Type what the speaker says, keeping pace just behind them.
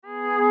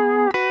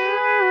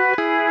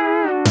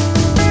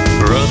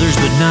brothers,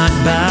 but not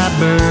by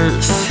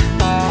birth.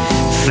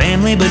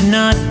 Family, but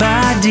not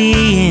by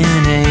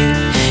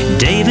DNA.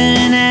 Dave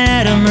and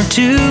Adam are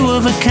two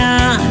of a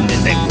kind,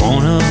 and they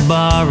wanna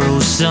borrow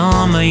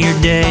some of your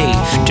day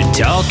to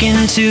talk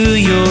into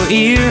your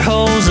ear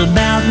holes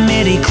about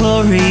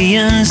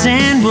midi-chlorians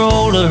and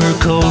roller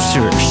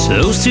coasters.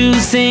 Those two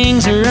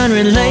things are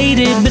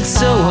unrelated, but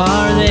so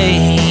are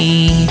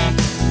they.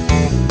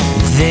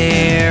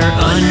 They're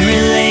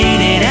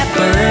unrelated at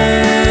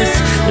birth,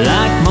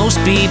 like most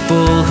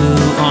people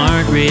who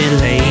aren't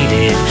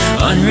related.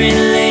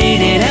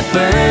 Unrelated at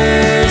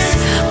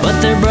birth, but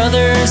they're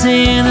brothers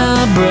in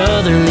a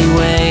brotherly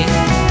way.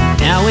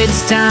 Now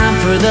it's time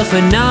for the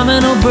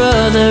phenomenal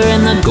brother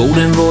and the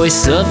golden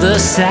voice of the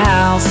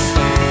South.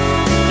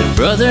 They're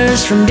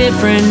brothers from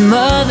different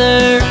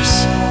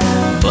mothers,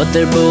 but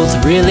they're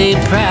both really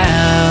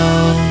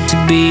proud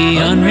to be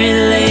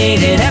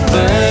unrelated at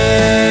birth.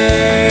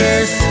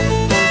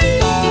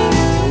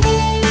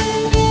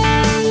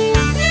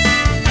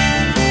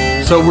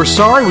 So we're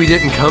sorry we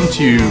didn't come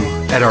to you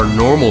at our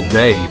normal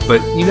day, but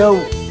you know,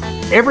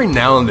 every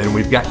now and then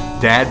we've got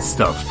dad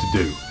stuff to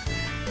do.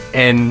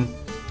 And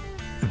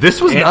this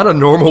was not a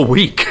normal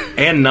week.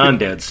 And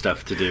non-dad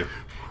stuff to do.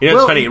 You know,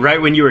 it's funny, right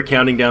when you were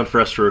counting down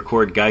for us to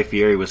record, Guy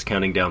Fieri was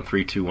counting down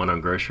 3, 2, 1 on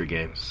grocery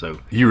games. So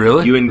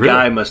you and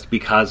Guy must be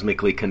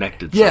cosmically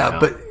connected somehow. Yeah,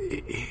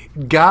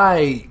 but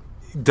Guy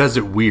does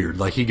it weird.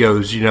 Like he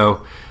goes, you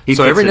know,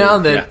 so every now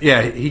and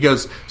then, he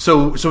goes,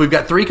 so we've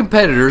got 3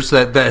 competitors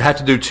that have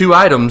to do 2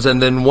 items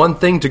and then 1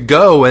 thing to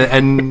go,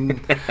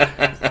 and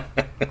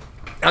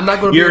I'm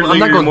not going to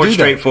You're more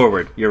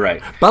straightforward. You're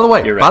right. By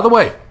the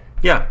way,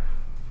 yeah,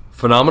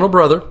 Phenomenal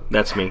Brother.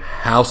 That's me.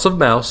 House of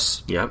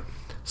Mouse. Yep.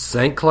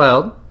 St.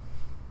 Cloud.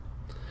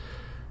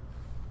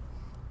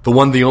 The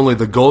one, the only,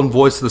 the golden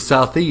voice of the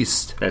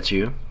Southeast. That's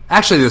you.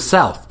 Actually, the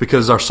South,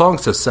 because our song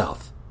says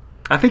South.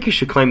 I think you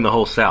should claim the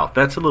whole South.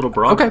 That's a little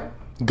broad. Okay.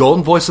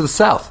 Golden voice of the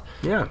South.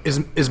 Yeah.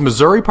 Is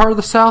Missouri part of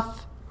the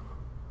South?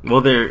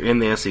 Well, they're in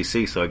the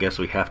SEC, so I guess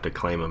we have to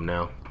claim them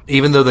now.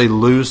 Even though they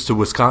lose to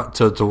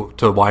Wisconsin,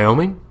 to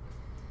Wyoming?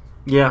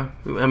 Yeah.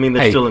 I mean,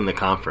 they're still in the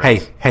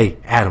conference. Hey,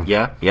 Adam.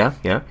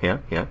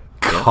 Yeah.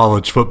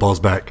 College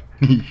football's back.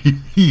 Say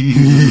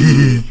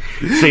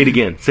it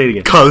again.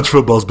 College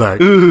football's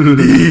back. Ooh,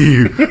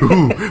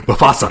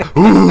 Mufasa.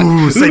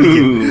 Ooh, say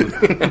it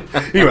again.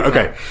 Anyway,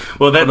 okay.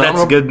 Well,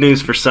 that's good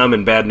news for some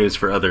and bad news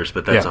for others,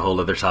 but that's a whole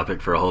other topic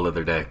for a whole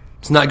other day.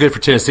 It's not good for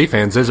Tennessee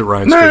fans, is it,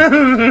 Ryan?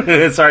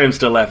 Sorry, I'm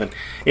still laughing.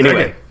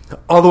 Anyway.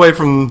 Okay. All the way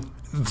from,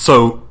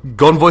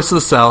 Golden Voice of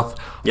the South,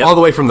 all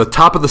the way from the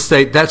top of the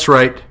state, that's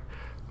right,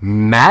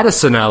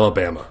 Madison,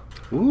 Alabama.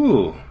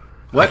 Ooh.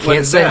 I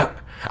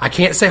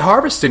can't say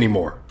Harvest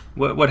anymore.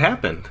 What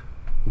happened?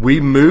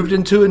 We moved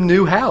into a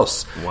new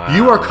house. Wow.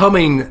 You are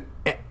coming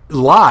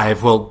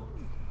live. Well,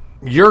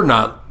 you're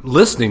not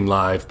listening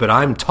live, but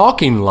I'm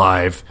talking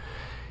live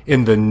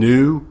in the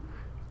new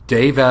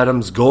Dave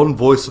Adams Golden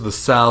Voice of the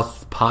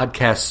South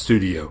podcast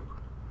studio.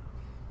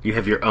 You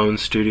have your own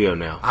studio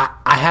now.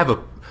 I have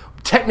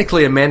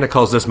technically Amanda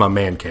calls this my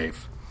man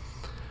cave.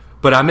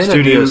 But I'm in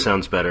studio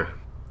sounds better.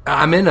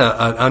 I'm in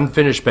an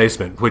unfinished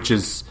basement, which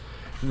is,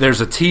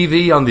 there's a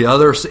TV on the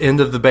other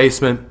end of the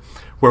basement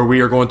where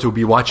we are going to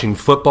be watching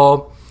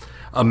football.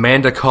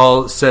 Amanda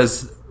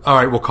says, all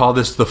right, we'll call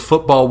this the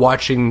football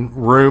watching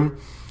room.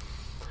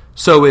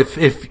 So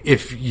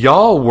if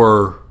y'all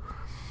were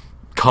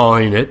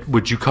calling it,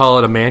 would you call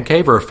it a man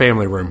cave or a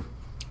family room?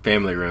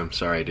 Family room,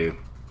 sorry, dude.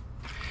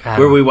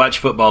 Where we watch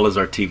football is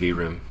our TV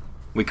room.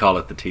 We call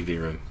it the TV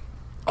room.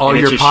 All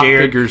your pop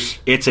figures.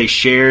 It's a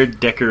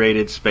shared,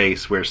 decorated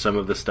space where some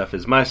of the stuff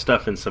is my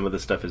stuff and some of the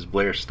stuff is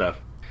Blair's stuff.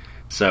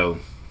 So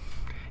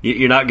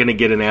you're not going to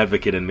get an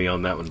advocate in me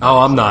on that one. Oh,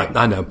 I'm not.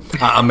 I know.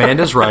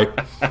 Amanda's right.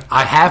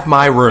 I have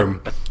my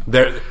room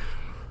there.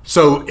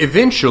 So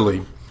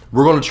eventually,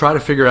 we're going to try to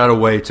figure out a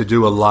way to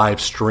do a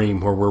live stream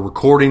where we're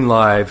recording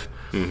live.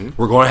 Mm-hmm.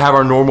 We're going to have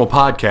our normal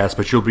podcast,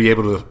 but you'll be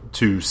able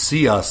to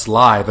see us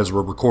live as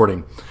we're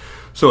recording.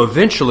 So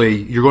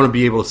eventually, you're going to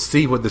be able to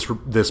see what this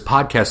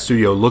podcast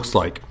studio looks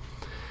like.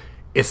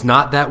 It's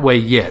not that way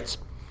yet,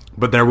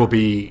 but there will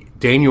be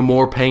Daniel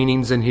Moore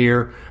paintings in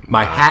here.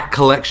 My hat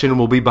collection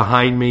will be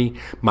behind me.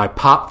 My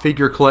pop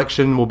figure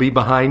collection will be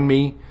behind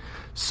me.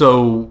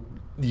 So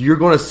you're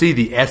going to see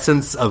the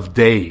essence of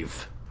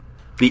Dave.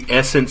 The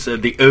essence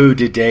of the ode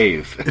to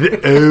Dave.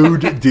 The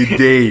ode to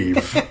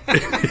Dave.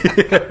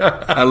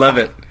 I love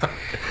it.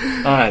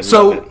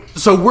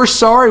 So we're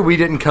sorry we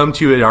didn't come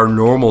to you at our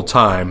normal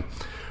time,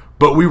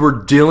 but we were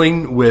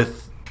dealing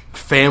with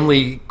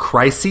family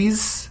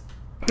crises.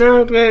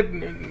 No, I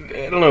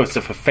don't know if it's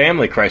a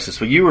family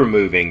crisis. Well, you were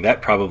moving.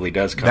 That probably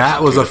does come.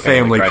 That was a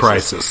family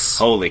crisis.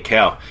 Holy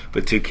cow.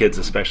 With 2 kids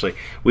especially.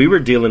 We were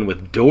dealing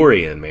with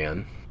Dorian,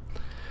 man.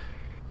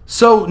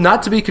 So,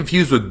 not to be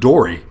confused with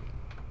Dory.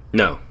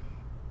 No.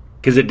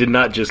 Because it did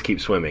not just keep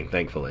swimming,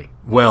 thankfully.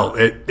 Well,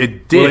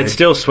 it did. Well, it's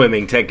still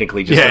swimming,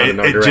 technically, just not in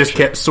our direction. It just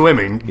kept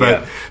swimming.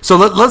 But so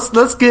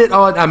let's get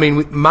on. I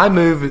mean, my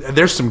move.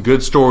 There's some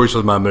good stories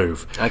with my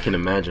move. I can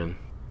imagine.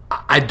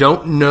 I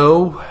don't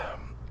know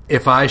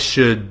if I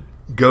should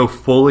go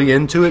fully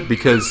into it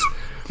because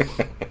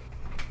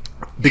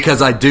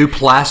I do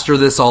plaster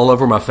this all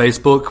over my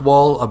Facebook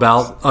wall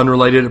about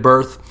Unrelated at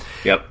Birth.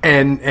 Yep.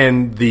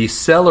 And the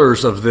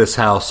sellers of this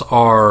house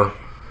are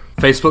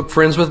Facebook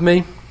friends with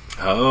me.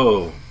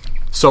 Oh.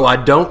 So I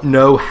don't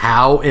know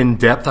how in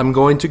depth I'm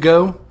going to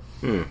go.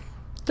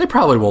 They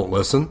probably won't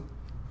listen.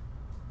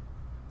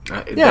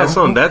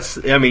 That's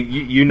I mean,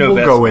 you know we'll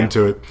best. We'll go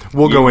into it.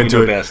 We'll go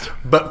into it. Best.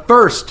 But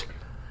first,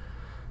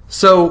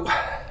 so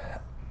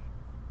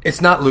it's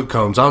not Luke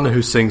Combs. I don't know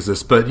who sings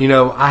this, but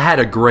I had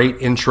a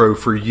great intro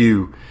for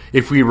you.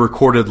 If we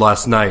recorded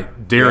last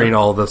night during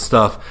all the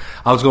stuff,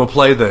 I was going to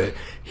play the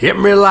 "Hit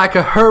Me Like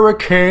a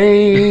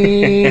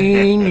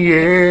Hurricane,"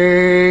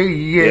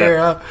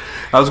 yeah.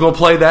 I was going to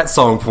play that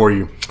song for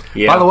you.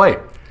 Yeah. By the way,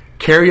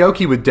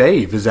 Karaoke with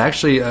Dave is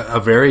actually a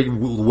very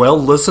well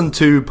listened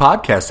to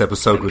podcast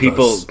episode with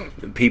us.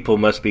 People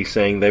must be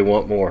saying they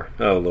want more.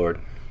 Oh Lord!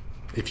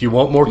 If you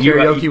want more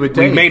karaoke with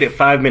Dave, we made it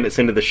 5 minutes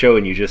into the show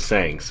and you just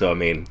sang. So I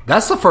mean,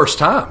 that's the first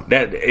time.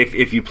 That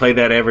if you play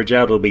that average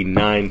out, it'll be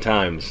 9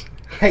 times.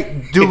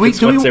 Hey,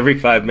 once every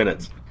 5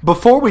 minutes?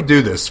 Before we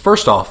do this,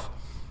 first off,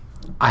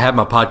 I have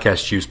my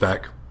podcast juice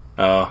back.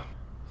 Oh,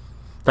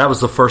 that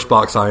was the first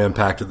box I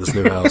unpacked at this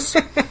new house.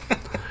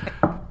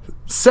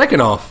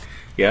 Second off.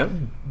 Yeah.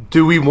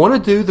 Do we want to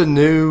do the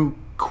new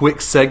quick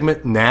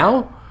segment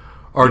now,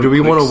 or do we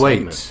want to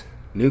wait?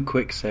 New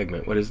quick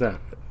segment. What is that?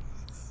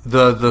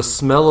 The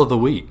smell of the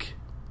week.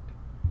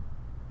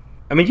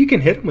 I mean, you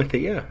can hit them with it.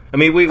 Yeah. I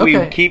mean,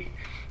 we keep.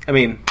 I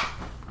mean,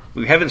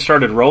 we haven't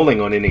started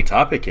rolling on any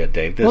topic yet,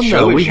 Dave. This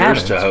show is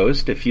yours to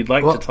host. If you'd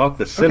like to talk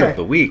the scent of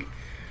the week.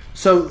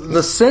 So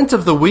the scent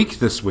of the week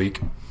this week.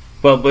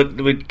 Well, but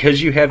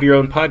because you have your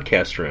own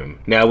podcast room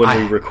now, when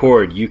we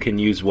record, you can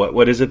use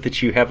what is it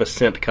that you have a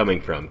scent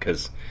coming from?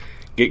 Because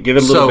give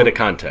it a little bit of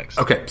context.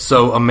 Okay,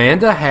 so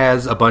Amanda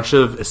has a bunch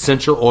of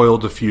essential oil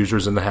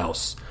diffusers in the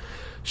house.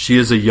 She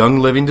is a Young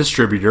Living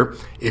distributor.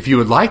 If you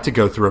would like to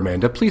go through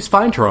Amanda, please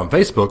find her on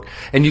Facebook,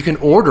 and you can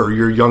order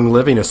your Young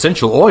Living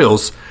essential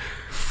oils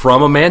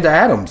from Amanda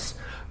Adams.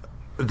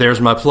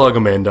 There's my plug,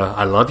 Amanda.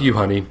 I love you,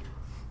 honey.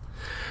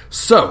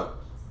 So.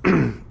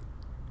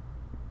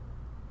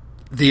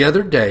 The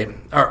other day,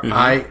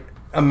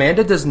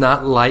 Amanda does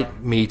not like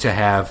me to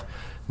have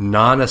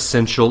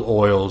non-essential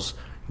oils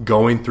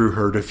going through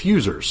her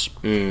diffusers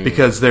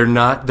because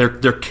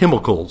they're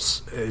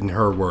chemicals, in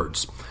her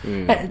words,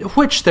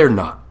 which they're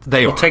not.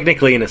 They are.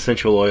 Technically, an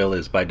essential oil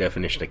is by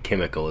definition a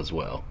chemical as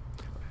well.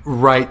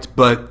 Right,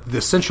 but the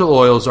essential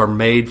oils are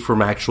made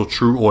from actual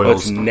true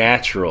oils. It's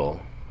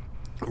natural.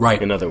 Right.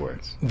 In other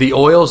words. The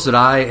oils that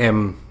I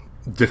am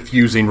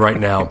diffusing right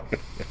now,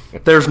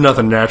 there's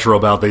nothing natural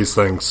about these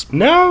things.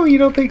 No, you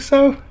don't think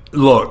so?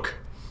 Look,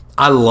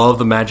 I love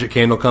the Magic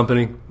Candle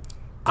Company.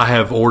 I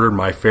have ordered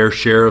my fair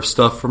share of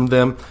stuff from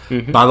them.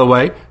 Mm-hmm. By the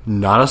way,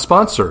 not a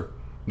sponsor.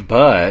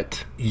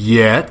 But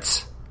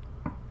yet,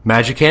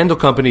 Magic Candle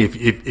Company,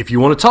 if you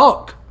want to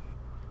talk,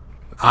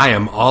 I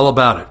am all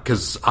about it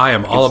because I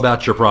am all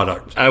about your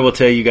product. I will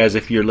tell you guys,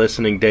 if you're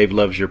listening, Dave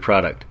loves your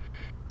product.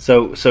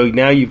 So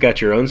now you've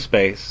got your own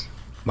space.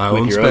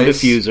 With your own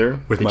diffuser,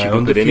 with my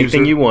own put diffuser,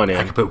 anything you want in.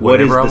 I can put what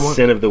is the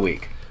scent of the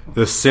week?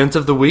 The scent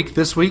of the week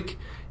this week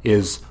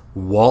is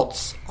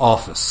Walt's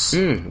Office.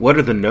 What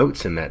are the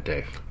notes in that,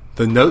 Dave?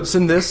 The notes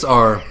in this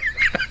are,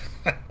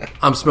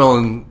 I'm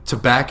smelling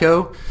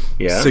tobacco,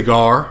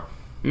 cigar,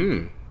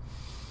 and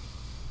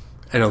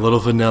a little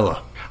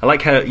vanilla. I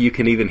like how you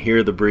can even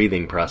hear the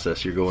breathing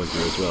process you're going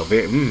through as well.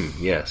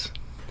 Yes.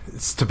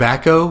 It's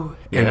tobacco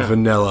and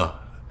vanilla.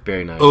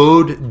 Very nice.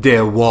 Ode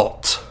de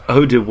Walt.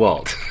 Ode de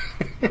Walt.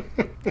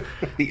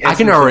 I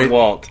can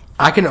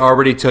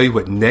already tell you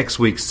what next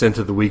week's scent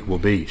of the week will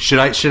be. Should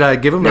I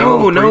give them?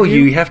 No.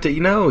 You have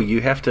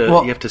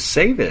to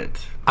save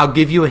it. I'll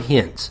give you a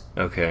hint.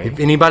 Okay.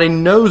 If anybody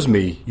knows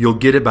me, you'll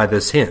get it by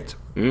this hint.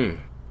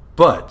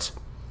 But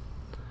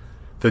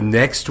the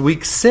next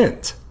week's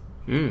scent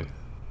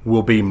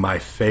will be my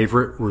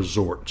favorite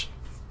resort.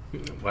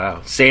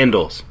 Wow.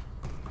 Sandals.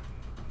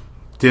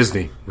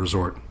 Disney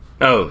Resort.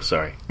 Oh,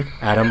 sorry.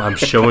 Adam, I'm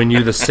showing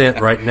you the scent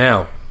right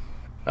now.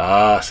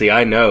 See,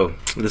 I know.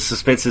 The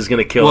suspense is going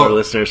to kill our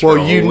listeners for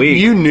a whole week.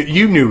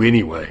 You knew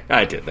anyway.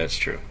 I did, that's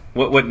true.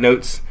 What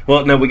notes?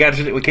 Well, no, we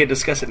can't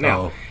discuss it now.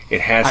 Oh.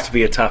 It has to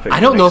be a topic. I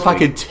don't know if I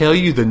could tell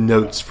you the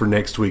notes for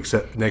next week's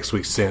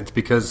scent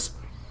because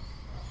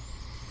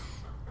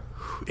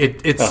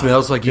it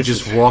smells like you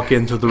just walk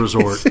into the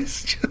resort.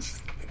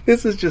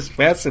 This is just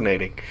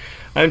fascinating.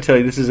 I'm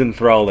telling you, this is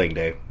enthralling,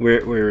 Dave.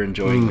 We're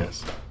enjoying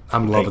this.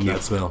 I'm loving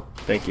that smell.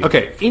 Thank you.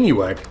 Okay,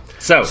 anyway.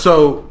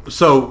 So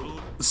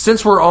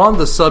since we're on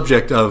the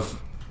subject of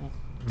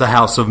the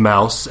House of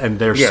Mouse and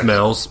their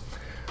smells,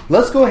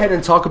 let's go ahead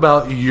and talk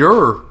about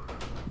your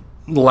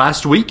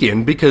last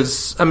weekend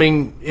because, I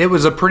mean, it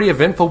was a pretty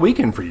eventful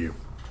weekend for you.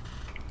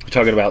 You're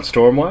talking about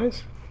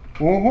storm-wise?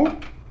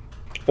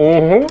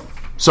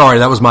 Sorry,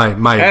 that was my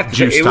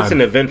juice time. It was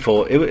an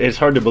eventful... It's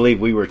hard to believe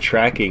we were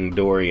tracking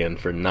Dorian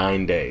for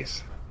 9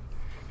 days.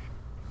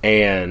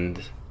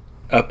 And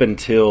up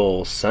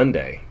until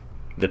Sunday,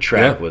 the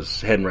track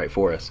was heading right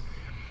for us.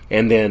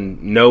 And then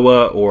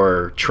NOAA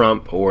or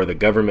Trump or the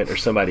government or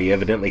somebody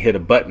evidently hit a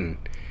button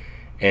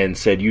and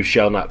said, "You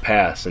shall not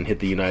pass," and hit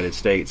the United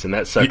States. And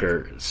that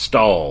sucker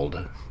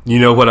stalled. You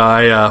know what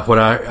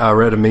I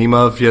read a meme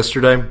of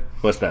yesterday?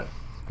 What's that?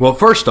 Well,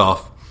 first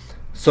off,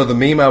 so the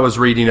meme I was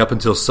reading up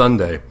until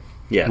Sunday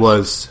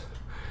was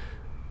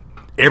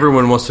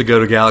everyone wants to go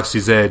to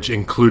Galaxy's Edge,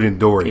 including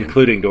Dorian.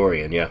 Including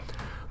Dorian, yeah.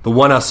 The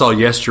one I saw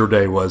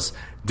yesterday was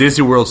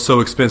Disney World's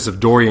so expensive,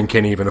 Dorian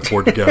can't even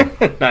afford to go.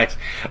 Nice.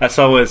 I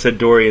saw one that said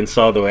Dorian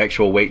saw the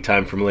actual wait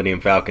time for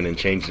Millennium Falcon and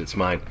changed its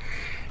mind.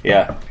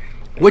 Yeah.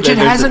 Which it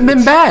hasn't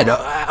been bad,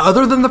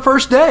 other than the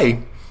first day.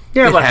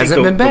 Yeah, it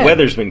hasn't been bad. The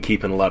weather's been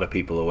keeping a lot of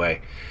people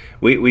away.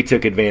 We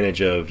took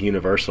advantage of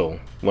Universal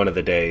one of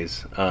the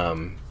days,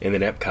 and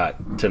then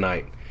Epcot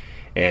tonight.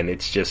 And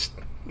it's just,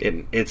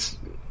 it's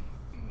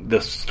the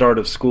start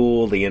of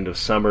school, the end of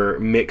summer,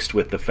 mixed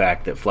with the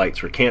fact that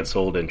flights were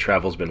canceled and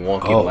travel's been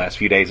wonky the last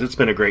few days. It's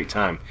been a great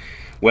time,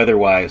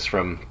 weather-wise,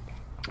 from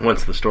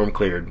once the storm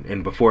cleared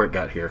and before it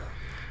got here.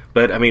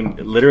 But, I mean,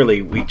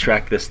 literally, we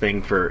tracked this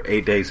thing for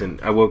 8 days,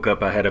 and I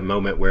had a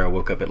moment where I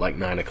woke up at like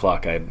 9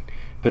 o'clock. I had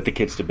put the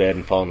kids to bed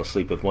and fallen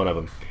asleep with one of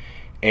them.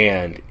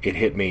 And it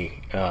hit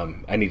me.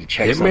 I need to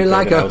check something. Hit me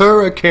like a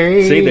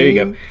hurricane. See, there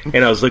you go.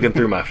 And I was looking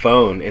through my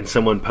phone, and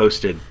someone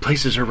posted,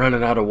 "Places are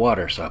running out of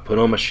water." So I put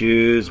on my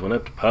shoes, went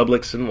up to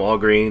Publix and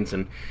Walgreens,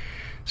 and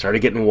started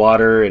getting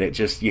water. And it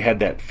just, you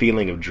had that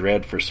feeling of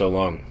dread for so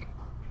long.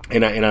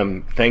 And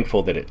I'm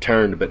thankful that it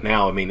turned. But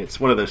now, I mean, it's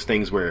one of those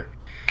things where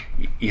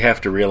you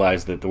have to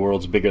realize that the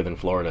world's bigger than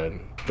Florida. And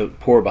the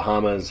poor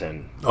Bahamas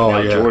and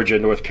Georgia,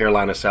 North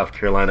Carolina, South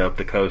Carolina up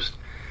the coast.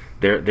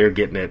 They're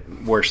getting it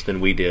worse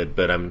than we did,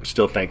 but I'm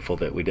still thankful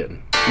that we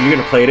didn't. You're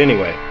going to play it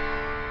anyway.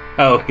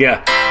 Oh,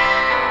 yeah.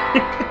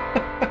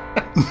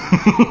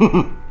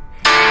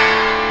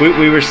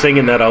 we were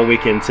singing that all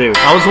weekend, too.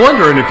 I was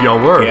wondering if y'all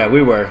were. Yeah,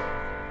 we were. In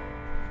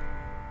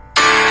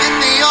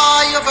the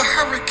eye of a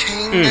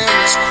hurricane,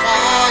 there is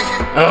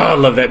quiet. Oh, I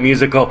love that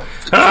musical.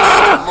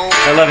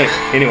 I love it.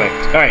 Anyway,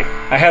 all right.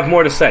 I have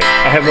more to say.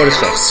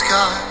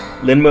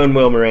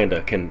 Lin-Manuel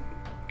Miranda can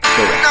go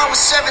away. When I was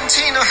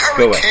 17, a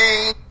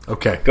hurricane.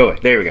 Okay. Go away.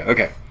 There we go.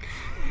 Okay.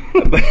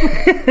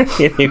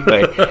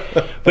 Anyway.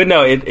 But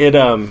no,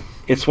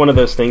 it's one of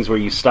those things where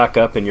you stock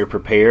up and you're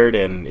prepared,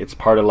 and it's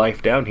part of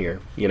life down here,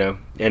 you know.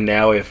 And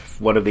now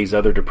if one of these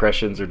other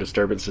depressions or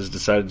disturbances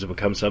decided to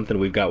become something,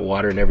 we've got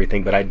water and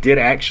everything. But I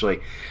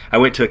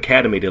went to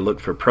Academy to look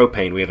for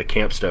propane. We have a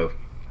camp stove,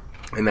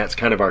 and that's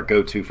kind of our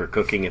go-to for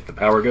cooking if the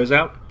power goes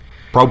out.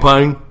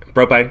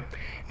 Propane.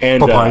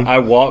 And I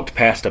walked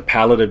past a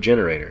pallet of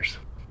generators.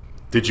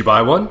 Did you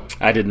buy one?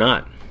 I did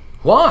not.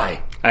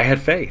 Why? I had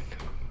faith.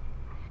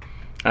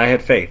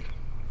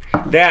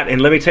 That, and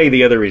let me tell you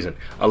the other reason.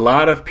 A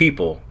lot of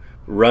people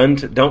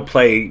don't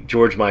play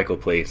George Michael,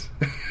 please.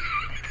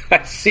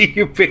 I see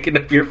you picking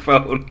up your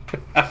phone.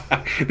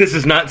 This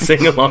is not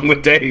Sing Along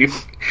with Dave.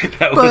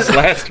 That was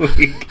last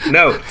week.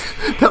 No.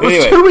 That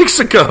was 2 weeks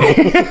ago.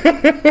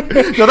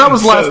 No, that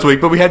was last week,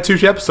 but we had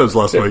 2 episodes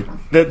last week.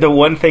 The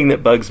one thing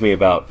that bugs me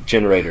about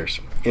generators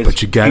is...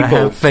 But you gotta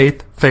have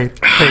faith.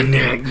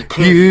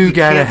 You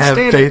gotta have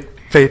faith.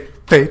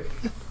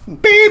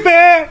 Baby!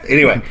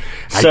 Anyway.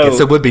 I guess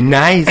it would be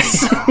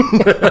nice.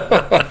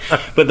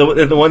 But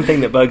the one thing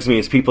that bugs me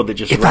is people that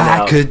just run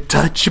out. If I could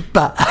touch your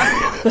body.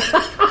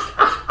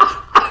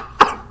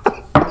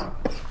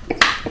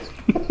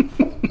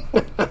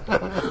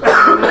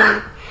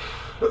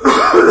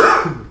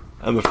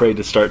 I'm afraid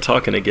to start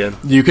talking again.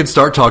 You can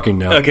start talking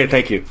now. Okay,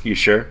 thank you. You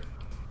sure?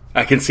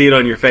 I can see it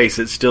on your face.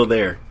 It's still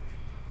there.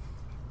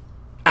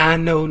 I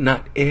know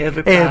not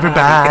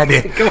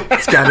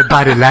everybody's got a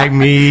body like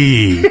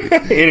me.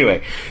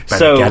 Anyway, but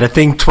I gotta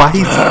think twice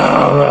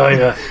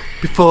yeah.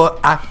 before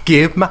I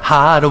give my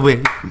heart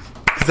away.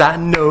 'Cause I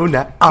know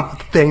not all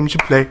the things you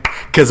play,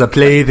 'cause I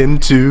play them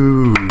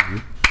too.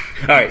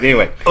 All right,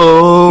 anyway.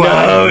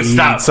 I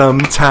need some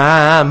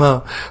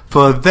time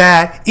for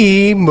that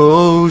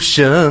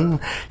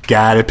emotion.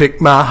 Gotta pick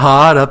my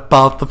heart up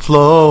off the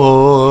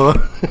floor.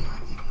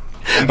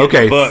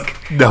 Okay. Book.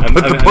 No,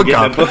 put the book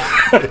up.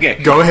 Okay.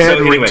 Go ahead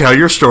and tell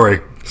your story.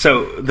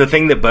 So the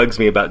thing that bugs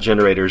me about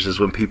generators is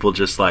when people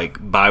just like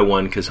buy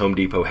one because Home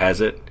Depot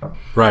has it.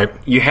 Right.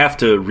 You have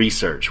to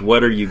research.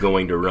 What are you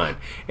going to run?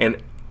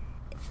 And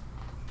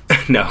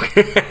no,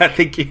 I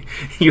think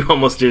you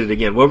almost did it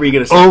again. What were you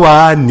going to say? Oh,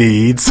 I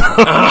need some.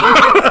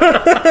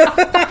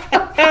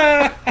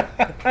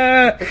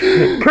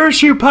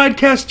 Curse you,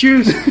 podcast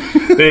juice.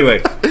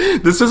 Anyway.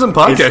 This isn't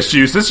podcast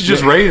juice. This is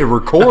just ready to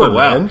record,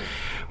 man.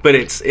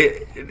 But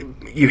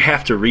you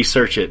have to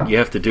research it. You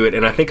have to do it.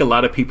 And I think a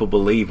lot of people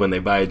believe when they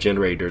buy a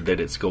generator that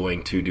it's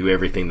going to do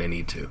everything they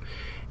need to.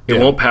 It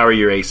won't power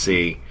your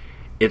AC.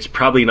 It's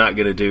probably not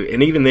going to do.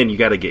 And even then, you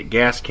got to get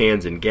gas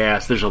cans and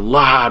gas. There's a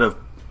lot of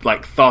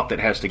thought that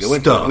has to go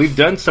into it. We've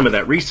done some of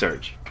that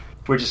research.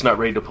 We're just not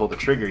ready to pull the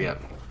trigger yet.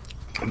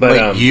 But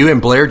wait, you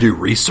and Blair do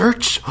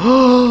research?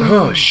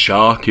 Oh,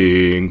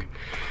 shocking.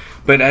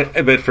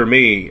 But for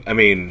me, I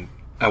mean,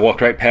 I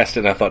walked right past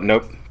it and I thought,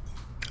 nope,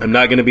 I'm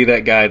not going to be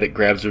that guy that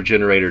grabs a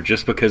generator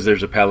just because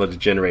there's a pallet of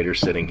generators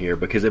sitting here,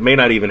 because it may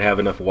not even have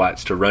enough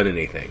watts to run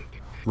anything.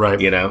 Right.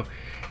 You know?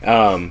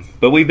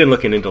 But we've been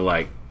looking into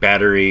like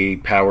battery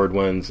powered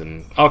ones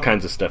and all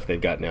kinds of stuff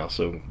they've got now.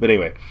 So, but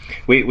anyway,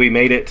 we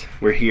made it.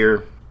 We're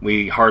here.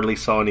 We hardly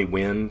saw any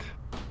wind,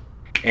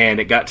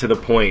 and it got to the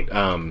point.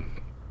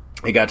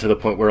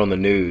 Where on the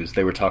news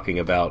they were talking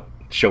about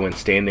showing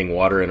standing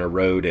water in a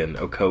road in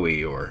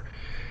Ocoee, or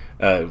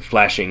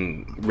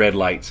flashing red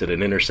lights at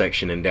an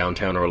intersection in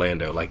downtown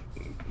Orlando. Like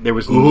there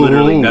was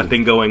literally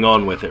nothing going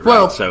on with it.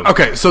 Well, right? So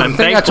okay. So I'm the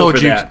thing I thankful told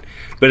for you, that.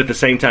 But at the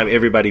same time,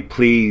 everybody,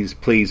 please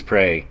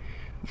pray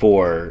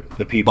for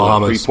the people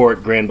Bahamas. of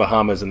Freeport, Grand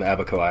Bahamas, and the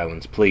Abaco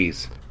Islands,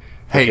 please,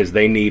 Hey. because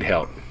they need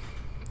help.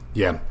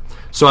 Yeah.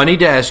 So I need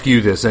to ask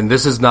you this, and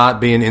this is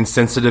not being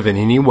insensitive in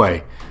any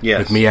way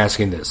with me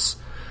asking this.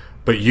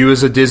 But you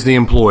as a Disney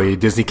employee,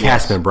 Disney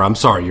cast member, I'm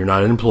sorry, you're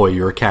not an employee,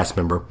 you're a cast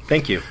member.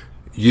 Thank you.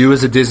 You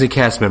as a Disney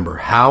cast member,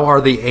 how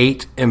are the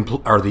eight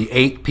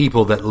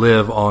people that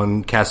live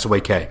on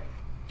Castaway Cay?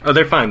 Oh,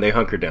 they're fine. They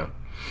hunker down.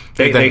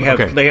 They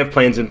have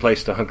plans in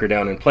place to hunker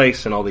down in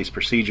place, and all these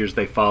procedures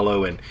they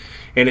follow, and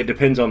it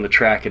depends on the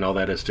track and all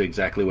that as to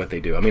exactly what they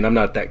do. I mean, I'm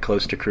not that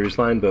close to Cruise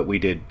Line, but we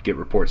did get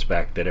reports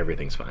back that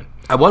everything's fine.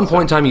 At one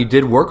point in time, you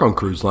did work on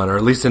Cruise Line, or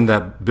at least in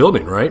that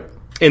building, right?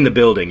 In the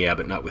building, yeah,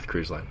 but not with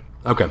Cruise Line.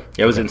 Okay.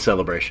 Yeah, it was in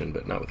Celebration,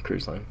 but not with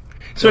Cruise Line.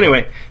 So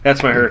anyway,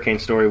 that's my hurricane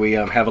story. We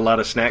have a lot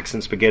of snacks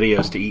and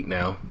SpaghettiOs to eat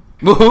now.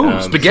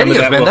 Woohoo! SpaghettiOs, some of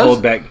that man. We'll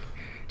hold back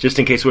just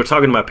in case. We're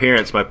talking to my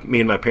parents. Me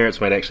and my parents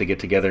might actually get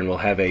together, and we'll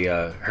have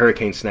a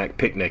hurricane snack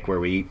picnic where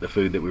we eat the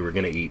food that we were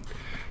going to eat.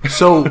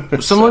 So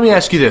let me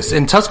ask you this.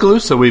 In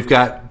Tuscaloosa, we've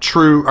got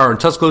in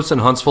Tuscaloosa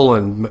and Huntsville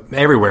and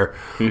everywhere,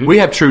 we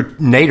have true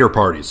tornado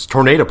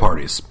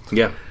parties.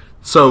 Yeah.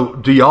 So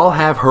do y'all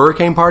have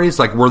hurricane parties?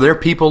 Like, were there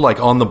people like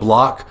on the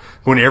block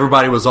when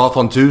everybody was off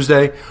on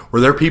Tuesday? Were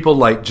there people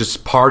like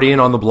just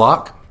partying on the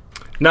block?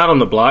 Not on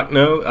the block,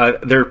 no.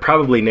 There are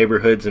probably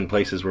neighborhoods and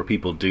places where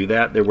people do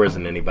that. There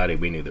wasn't anybody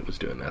we knew that was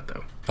doing that,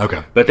 though.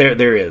 Okay. But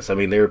there is. I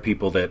mean, there are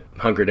people that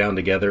hunker down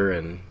together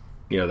and,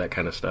 that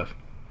kind of stuff.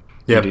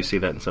 Yeah. You do see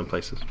that in some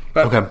places.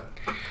 But Okay.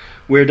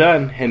 we're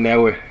done, and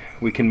now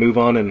we can move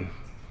on and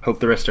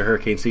hope the rest of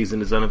hurricane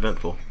season is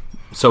uneventful.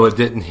 So it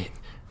didn't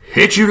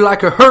hit you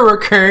like a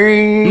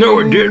hurricane? No,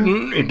 it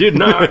didn't. It did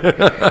not.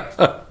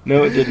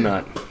 No, it did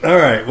not. All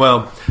right.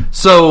 Well,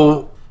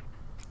 so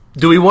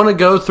do we want to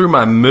go through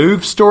my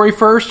move story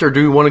first, or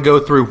do we want to go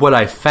through what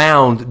I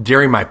found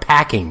during my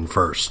packing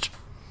first?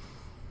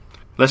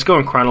 Let's go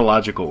in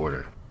chronological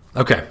order.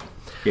 Okay.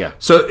 Yeah.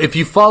 So if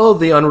you follow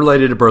the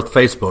Unrelated to Birth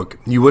Facebook,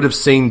 you would have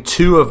seen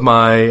two of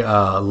my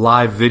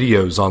live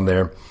videos on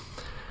there.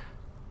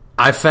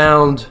 I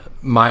found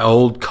my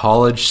old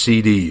college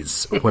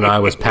CDs when I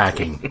was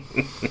packing.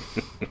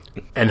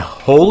 And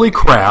holy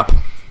crap,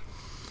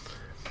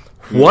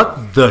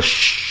 what the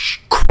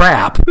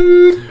crap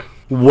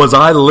was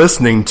I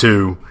listening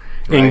to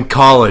in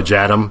college,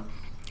 Adam?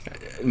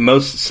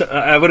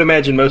 I would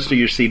imagine most of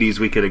your CDs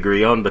we could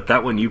agree on, but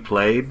that one you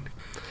played...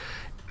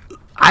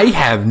 I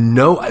have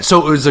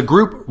so it was a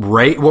group,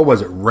 what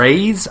was it,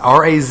 Raze,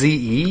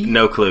 R-A-Z-E?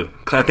 No clue.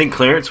 I think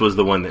Clarence was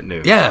the one that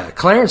knew. Yeah,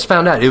 Clarence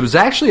found out. It was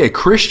actually a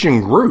Christian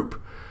group.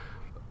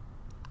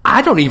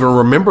 I don't even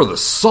remember the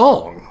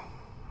song.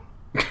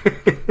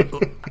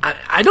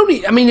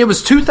 I mean, it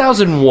was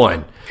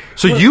 2001.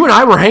 So you and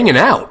I were hanging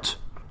out.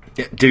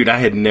 Dude, I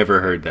had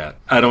never heard that.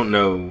 I don't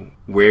know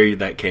where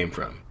that came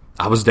from.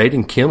 I was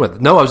dating Kim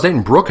I was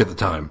dating Brooke at the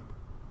time.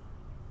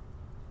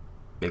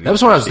 Maybe that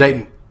was when I was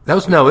dating... it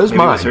was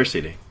mine. It was her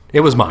CD. It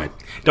was mine.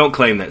 Don't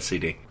claim that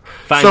CD.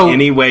 Find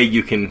any way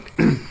you can.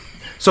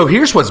 So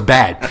here's what's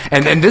bad,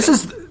 and this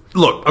is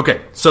look.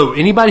 Okay, so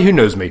anybody who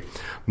knows me,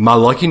 my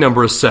lucky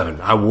number is 7.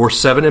 I wore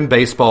 7 in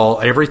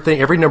baseball.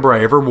 Every number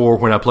I ever wore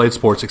when I played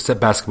sports except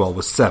basketball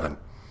was 7.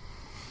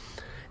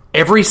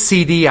 Every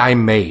CD I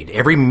made,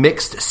 every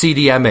mixed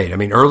CD I made. I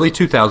mean, early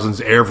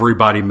 2000s,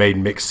 everybody made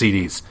mixed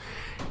CDs.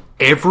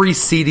 Every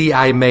CD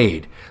I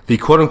made, the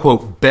quote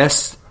unquote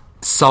best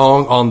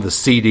song on the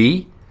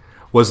CD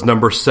was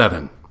number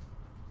 7.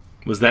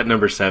 Was that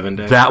number 7,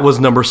 Dave? That was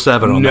number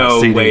 7 on that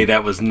CD. No way,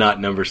 that was not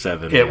number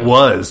 7. It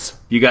was.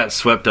 You got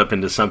swept up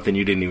into something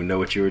you didn't even know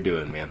what you were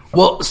doing, man.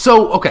 Well,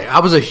 so, okay, I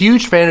was a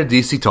huge fan of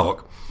DC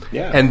Talk.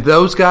 Yeah. And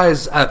those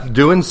guys,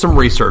 doing some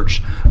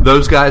research,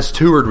 those guys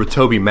toured with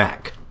Toby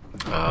Mac.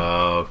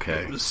 Oh,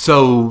 okay.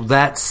 So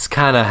that's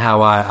kind of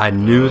how I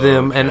knew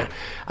them. Okay. And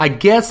I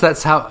guess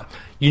that's how...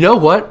 You know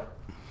what?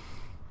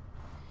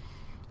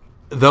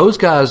 Those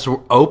guys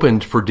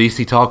opened for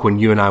DC Talk when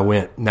you and I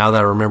went, now that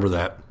I remember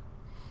that.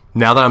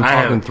 Now that I'm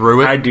talking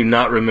through it. I do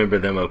not remember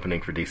them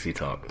opening for DC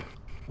Talk.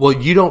 Well,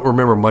 you don't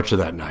remember much of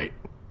that night.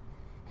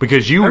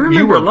 Because I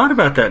remember a lot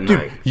about that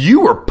night.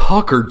 You were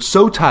puckered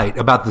so tight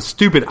about the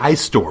stupid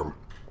ice storm.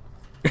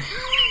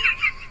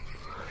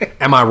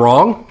 Am I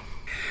wrong?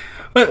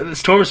 Well, the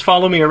storms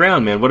follow me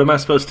around, man. What am I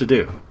supposed to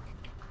do?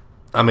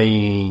 I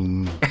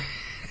mean...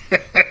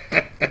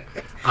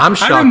 I'm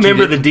shocked. I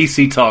remember the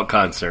DC Talk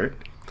concert.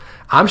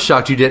 I'm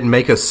shocked you didn't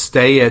make us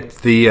stay at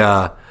the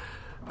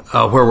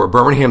where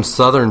Birmingham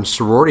Southern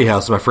sorority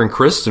house my friend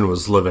Kristen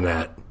was living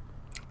at.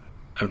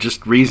 I'm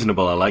just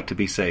reasonable. I like to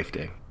be safe,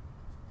 Dave.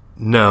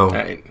 No,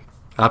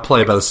 I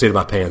play by the seat of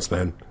my pants,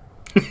 man.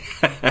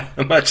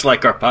 Much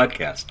like our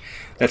podcast.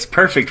 That's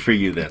perfect for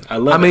you then. I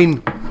love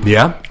it.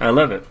 Yeah. I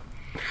love it.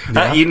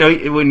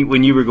 Yeah.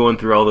 When you were going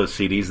through all those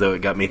CDs, though,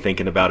 it got me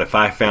thinking about if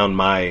I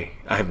found I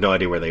have no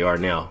idea where they are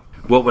now,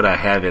 what would I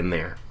have in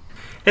there?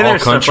 And all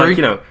there's country?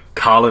 Stuff like,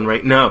 Colin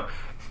Ray. No.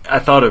 I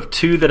thought of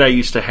two that I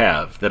used to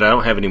have that I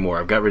don't have anymore.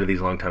 I've got rid of these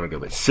a long time ago.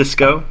 But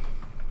Cisco.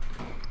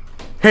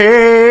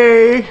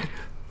 Hey!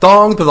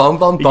 Thong, thong,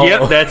 thong, thong.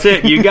 Yep, that's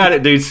it. You got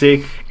it, dude.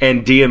 See?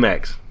 And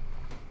DMX.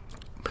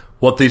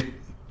 What these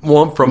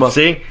want from us?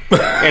 See?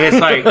 And it's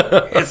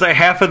like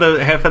half of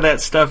that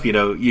stuff,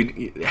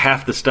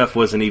 half the stuff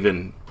wasn't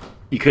even,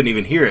 you couldn't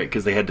even hear it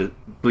because they had to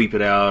bleep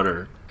it out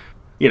or,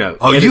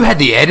 Oh, you had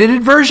the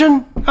edited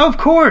version? Oh, of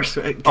course.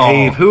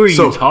 Dave, who are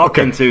you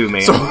talking to,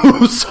 man? So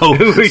who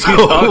are you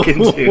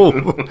talking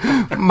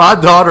to? My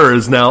daughter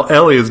is now,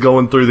 Ellie is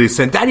going through these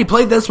saying, Daddy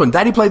played this one,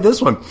 Daddy played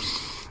this one.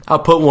 I'll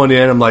put one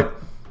in, I'm like,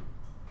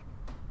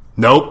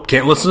 nope,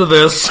 can't listen to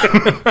this.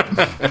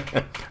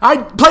 I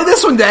play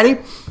this one, Daddy.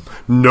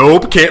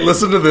 Nope, can't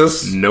listen to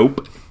this.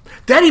 Nope.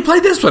 Daddy, play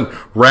this one.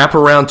 Wrap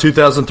Around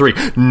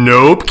 2003.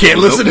 Nope, can't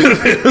listen to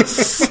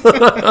this.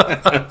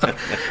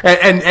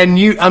 and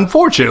you,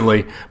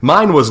 unfortunately,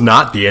 mine was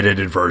not the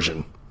edited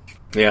version.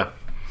 Yeah.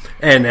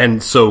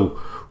 And so,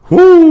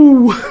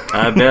 whoo.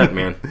 I bet,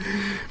 man.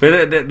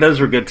 But those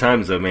were good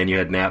times, though, man. You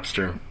had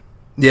Napster.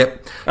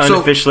 Yep.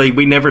 Unofficially,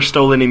 we never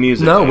stole any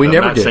music. No, we never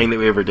did. I'm not saying that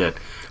we ever did.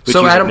 But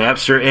so you Adam, had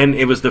Napster, and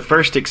it was the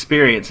first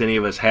experience any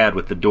of us had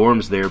with the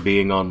dorms there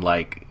being on,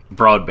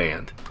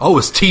 broadband. Oh,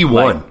 it's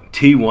T1.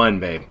 T1,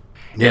 babe.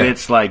 Yeah. And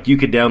it's like you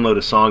could download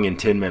a song in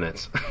 10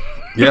 minutes.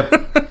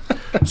 Yep.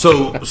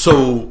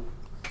 So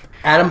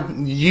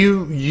Adam,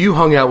 you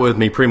hung out with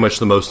me pretty much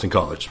the most in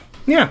college.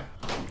 Yeah.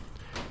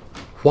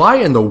 Why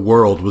in the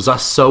world was I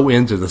so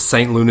into the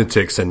Saint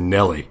Lunatics and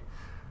Nelly?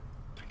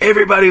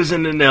 Everybody was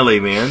into Nelly,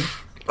 man.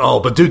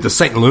 Oh, but dude, the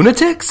Saint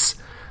Lunatics?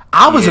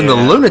 I was into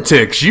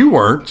Lunatics. You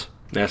weren't.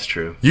 That's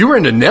true. You were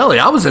into Nelly.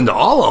 I was into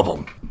all of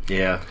them.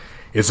 Yeah.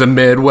 It's a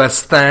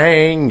Midwest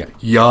thing,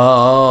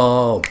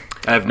 y'all.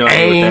 I have no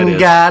idea what that Ain't is.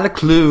 got a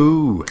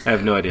clue. I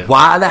have no idea.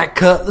 Why that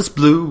cutlass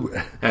blue?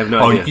 I have no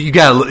idea. You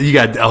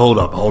got hold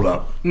up.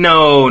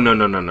 No.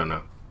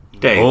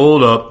 Dave.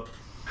 Hold up.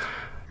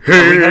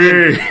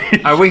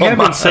 Hey. Are we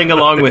having Sing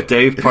Along with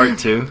Dave Part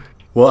 2?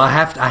 Well, I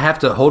have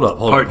to hold up.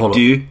 Part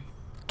 2?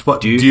 What?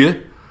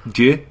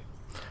 Do?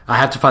 I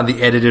have to find the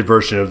edited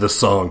version of this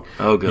song.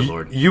 Oh, good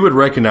Lord. You would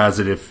recognize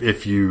it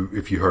if you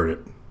heard it.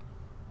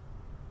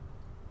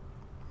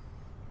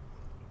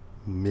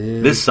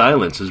 This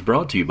silence is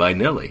brought to you by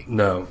Nelly.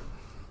 No.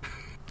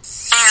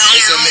 It's a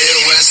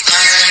Midwest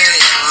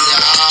thing,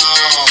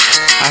 y'all.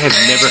 I have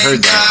never heard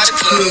that. Ain't got a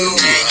clue.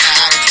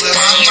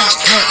 My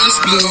cutlass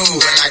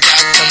blue, and I got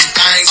them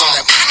things on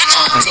it.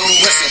 So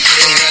it's a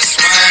Midwest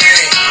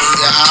thing,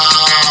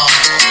 y'all.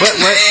 What?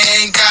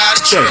 Ain't got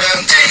a trip,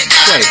 ain't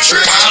got a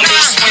trip. I'm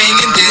just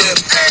swinging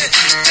dip.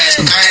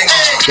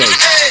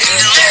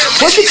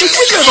 What you think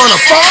we live on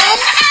a farm?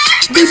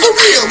 Be for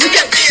real. We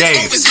got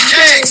Dave.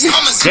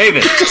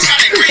 David.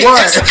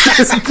 What?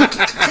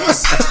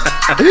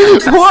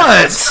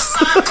 What?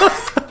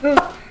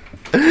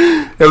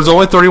 It was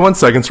only 31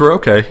 seconds. We're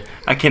okay.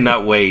 I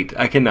cannot wait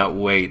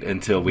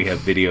until we have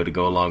video to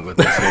go along with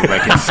this. And I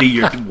can see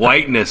your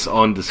whiteness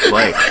on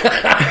display.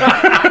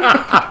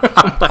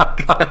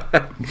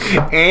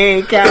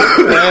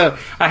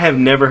 I have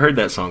never heard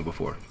that song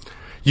before.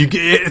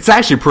 It's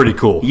actually pretty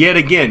cool. Yet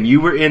again,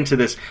 you were into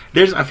this.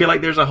 I feel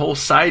like there's a whole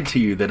side to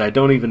you that I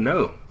don't even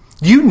know.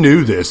 You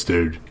knew this,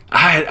 dude.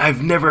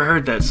 I've never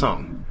heard that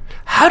song.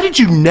 How did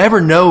you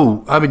never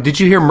know? I mean, did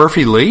you hear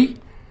Murphy Lee?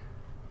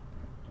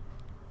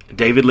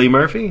 David Lee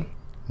Murphy?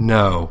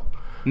 No.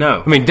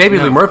 I mean,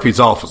 David Lee Murphy's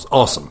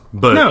awesome,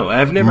 but no,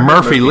 I've never heard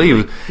Murphy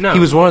Lee. No. He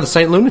was one of the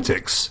Saint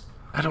Lunatics.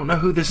 I don't know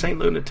who the Saint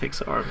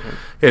Lunatics are, man.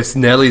 It's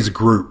Nelly's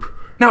group.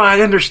 No,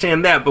 I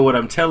understand that, but what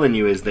I'm telling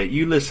you is that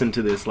you listen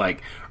to this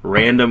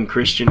random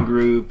Christian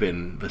group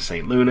and the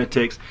Saint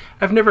Lunatics.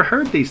 I've never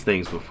heard these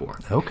things before.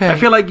 Okay. I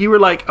feel like you were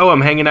like, "Oh,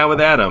 I'm hanging out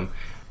with Adam.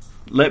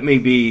 Let me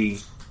be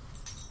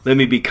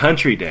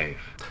Country Dave."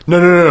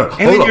 No.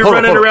 And then you're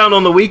running around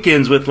on the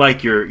weekends with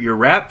your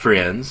rap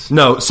friends.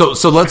 No, so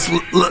let's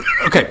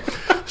okay.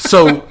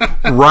 So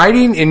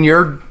riding in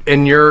your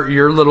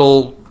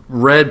little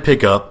red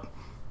pickup.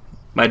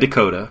 My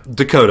Dakota.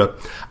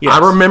 Yes. I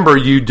remember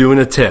you doing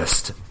a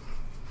test.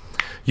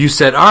 You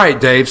said, all right,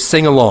 Dave,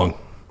 sing along.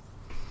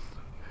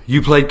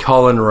 You played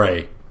Colin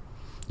Ray.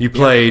 You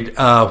played,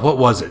 what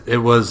was it? It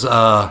was,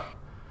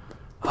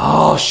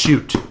 oh,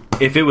 shoot.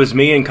 If it was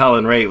me and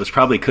Colin Ray, it was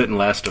probably Couldn't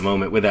Last a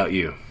Moment Without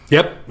You.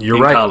 Yep, you're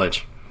in right.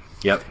 college.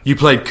 Yep. You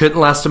played Couldn't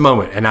Last a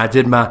Moment, and I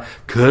did my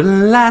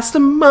Couldn't Last a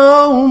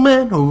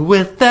Moment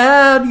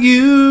Without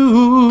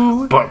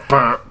You.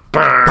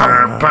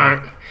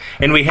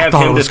 And we have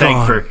him to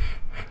thank for.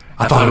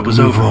 I thought it was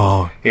over.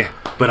 Wrong. Yeah,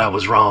 but I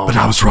was wrong.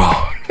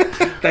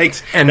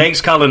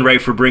 Thanks, Colin Ray,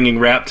 for bringing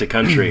rap to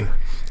country.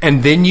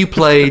 And then you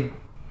played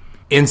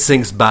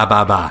NSYNC's Bye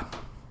Bye Bye.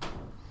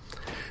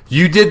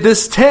 You did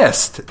this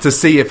test to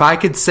see if I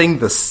could sing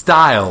the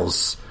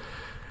styles.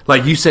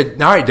 Like you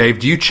said, all right, Dave,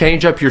 do you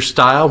change up your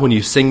style when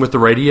you sing with the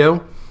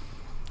radio?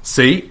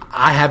 See,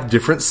 I have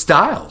different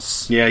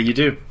styles. Yeah, you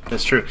do.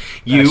 That's true.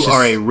 You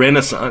are a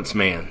Renaissance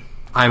man.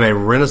 I'm a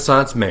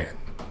Renaissance man.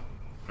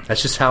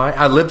 That's just how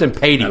I lived in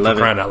Haiti, for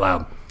crying out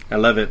loud. I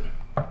love it.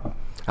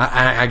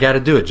 I got to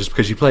do it just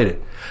because you played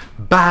it.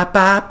 Bye,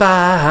 bye,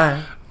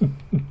 bye.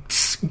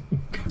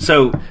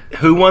 So,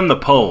 who won the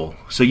poll?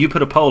 So you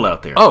put a poll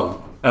out there.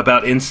 Oh.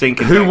 About NSYNC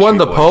and who won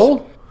the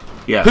poll?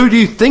 Yeah. Who do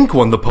you think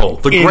won the poll?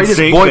 The greatest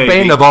boy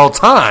band of all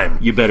time.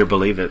 You better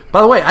believe it.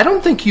 By the way, I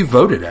don't think you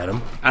voted,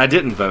 Adam. I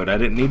didn't vote. I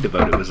didn't need to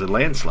vote. It was a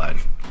landslide.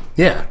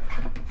 Yeah.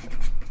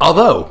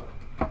 Although.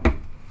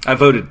 I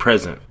voted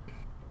present.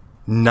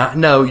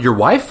 No, your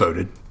wife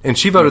voted, and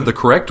she voted the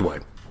correct way.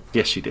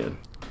 Yes, she did.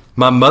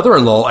 My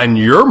mother-in-law and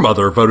your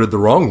mother voted the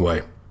wrong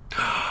way.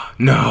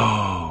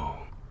 No.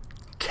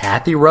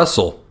 Kathy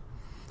Russell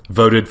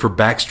voted for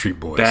Backstreet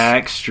Boys.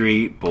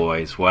 Backstreet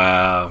Boys,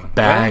 wow.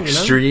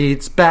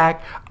 Backstreet's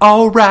back,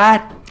 all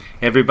right.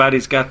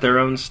 Everybody's got their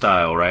own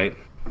style, right?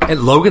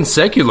 And Logan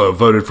Sekulow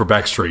voted for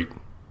Backstreet.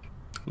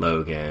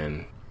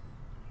 Logan.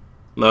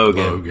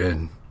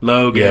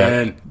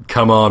 Yeah,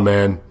 come on,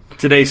 man.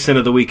 Today's sin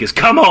of the week is,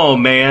 come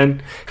on,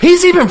 man.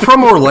 He's even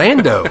from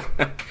Orlando.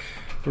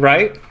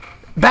 Right?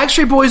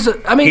 Backstreet Boys,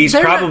 I mean... He's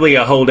probably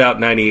a holdout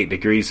 98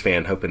 Degrees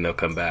fan hoping they'll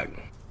come back.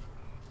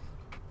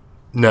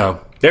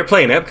 No. They're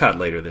playing Epcot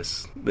later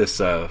this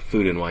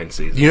food and wine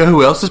season. You know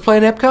who else is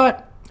playing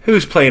Epcot?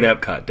 Who's playing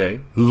Epcot,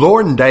 Dave?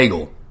 Lauren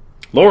Daigle.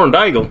 Lauren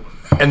Daigle?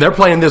 And they're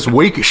playing this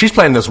week. She's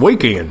playing this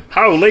weekend.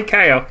 Holy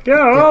cow.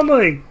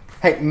 Golly.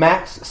 Hey,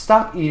 Max,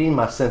 stop eating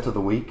my scent of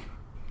the week.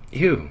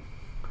 Ew.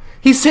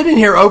 He's sitting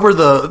here over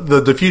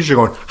the diffuser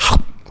going...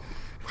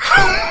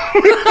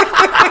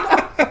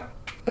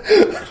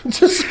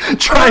 just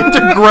trying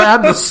to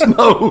grab the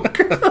smoke.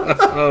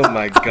 Oh,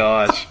 my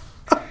gosh.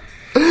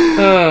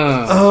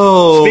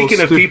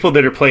 Speaking of people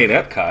that are playing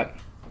Epcot.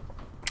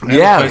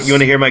 Yes. You want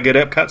to hear my good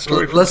Epcot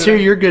story? Let's hear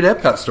your good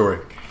Epcot story.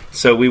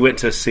 So we went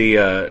to see...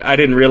 I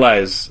didn't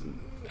realize...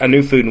 I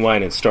knew Food and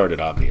Wine had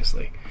started,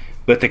 obviously.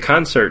 But the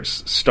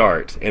concerts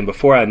start, and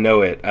before I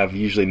know it, I've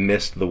usually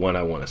missed the one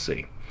I want to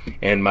see.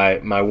 And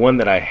my one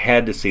that I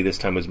had to see this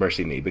time was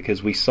Mercy Me,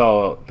 because we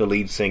saw the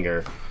lead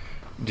singer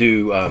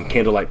do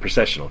Candlelight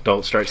Processional.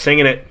 Don't start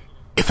singing it.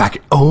 If I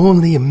could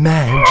only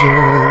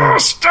imagine.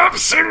 Stop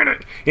singing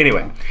it.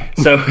 Anyway,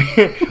 so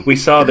we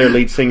saw their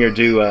lead singer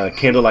do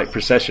Candlelight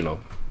Processional.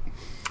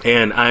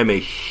 And I'm a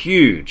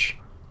huge,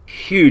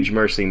 huge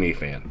Mercy Me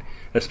fan,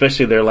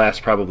 especially their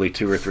last probably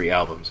 2 or 3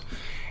 albums.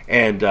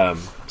 And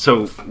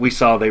so we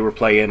saw they were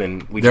playing,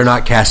 and they're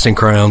not Casting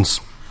Crowns.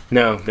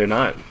 No, they're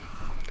not.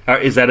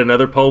 Is that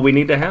another poll we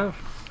need to have?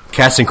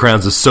 Casting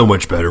Crowns is so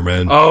much better,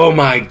 man. Oh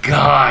my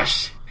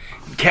gosh.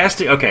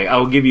 Okay,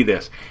 I'll give you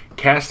this.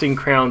 Casting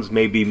Crowns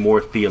may be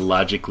more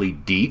theologically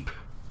deep.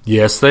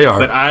 Yes, they are.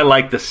 But I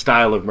like the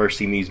style of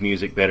Mercy Me's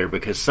music better,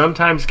 because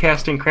sometimes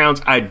Casting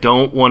Crowns, I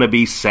don't want to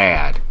be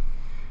sad.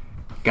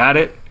 Got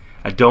it?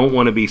 I don't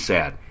want to be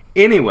sad.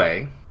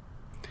 Anyway,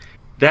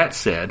 that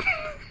said...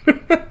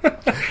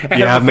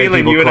 Yeah, I've made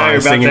people cry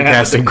singing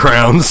Casting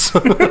Crowns.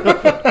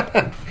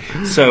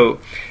 So,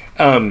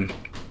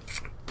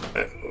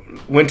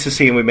 went to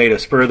see him. We made a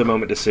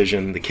spur-of-the-moment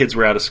decision. The kids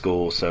were out of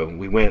school, so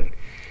we went,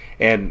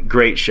 and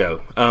great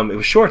show. It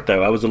was short,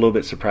 though. I was a little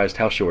bit surprised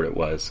how short it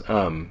was.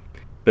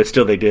 But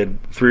still, they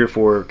did 3 or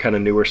 4 kind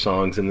of newer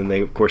songs, and then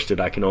they, of course,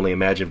 did I Can Only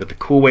Imagine. But the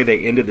cool way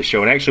they ended the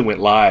show, and actually went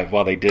live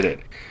while they did it.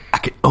 I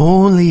can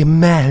only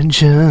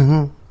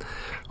imagine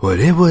what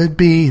it would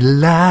be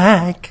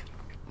like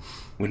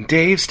when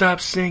Dave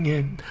stopped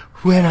singing.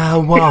 When I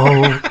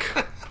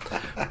walk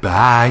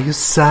by your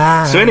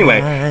side. So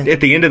anyway, at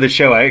the end of the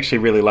show, I actually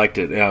really liked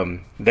it.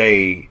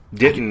 They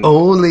didn't...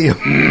 Only...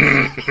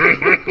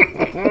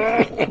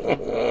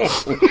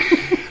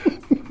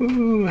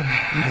 Ooh, I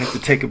have to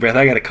take a breath.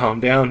 I got to calm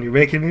down. You're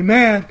making me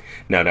mad.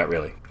 No, not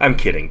really. I'm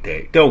kidding,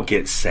 Dave. Don't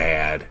get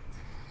sad.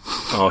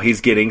 Oh,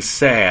 he's getting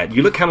sad.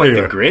 You look kind of like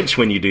the Grinch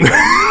when you do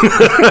that.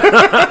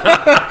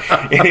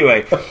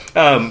 Anyway,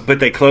 but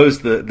they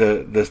closed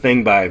the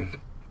thing by...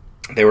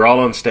 They were all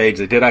on stage.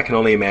 They did I Can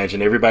Only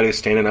Imagine. Everybody was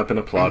standing up and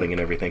applauding and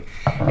everything.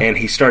 And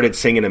he started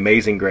singing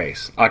Amazing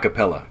Grace, a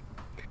cappella.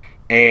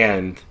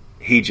 And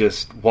he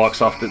just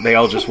walks off. They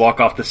all just walk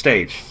off the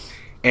stage.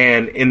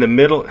 And in the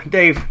middle...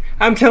 Dave,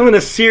 I'm telling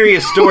a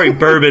serious story,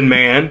 Bourbon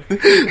Man.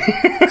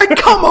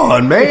 Come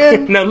on,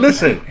 man. Now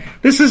listen.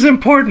 This is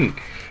important.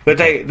 But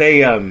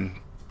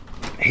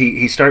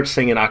he starts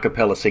singing a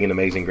cappella, singing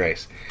Amazing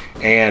Grace.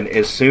 And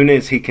as soon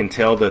as he can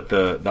tell that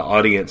the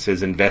audience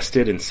is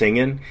invested in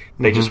singing,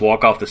 they just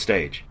walk off the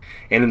stage.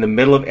 And in the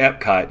middle of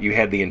Epcot, you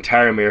had the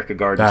entire America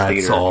Gardens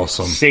Theater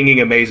awesome. Singing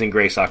Amazing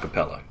Grace a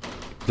cappella.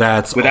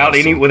 That's without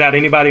awesome. without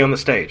anybody on the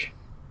stage.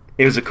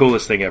 It was the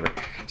coolest thing ever.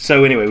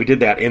 So anyway, we did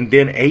that. And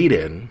then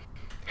Aiden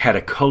had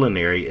a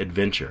culinary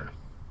adventure.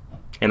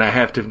 And I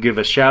have to give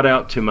a shout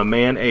out to my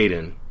man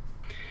Aiden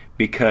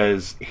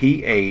because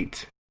he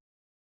ate...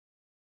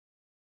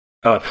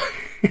 Oh,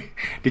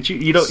 did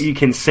you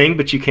can sing,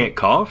 but you can't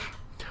cough?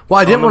 Well,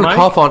 I didn't want to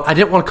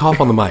cough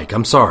on the mic.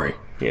 I'm sorry.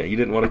 Yeah, you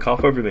didn't want to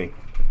cough over me.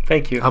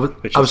 Thank you.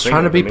 I was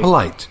trying to be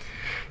polite.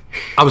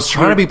 I was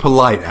trying to be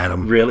polite,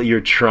 Adam. Really?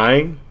 You're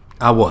trying?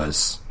 I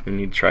was. You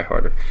need to try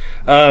harder.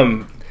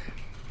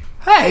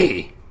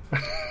 Hey!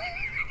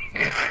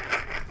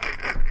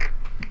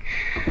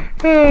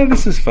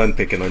 This is fun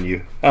picking on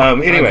you.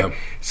 Anyway,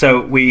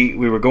 so we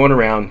were going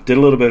around, did a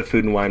little bit of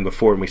food and wine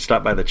before, and we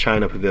stopped by the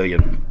China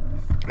Pavilion.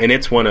 And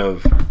it's one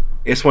of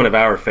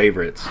our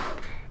favorites.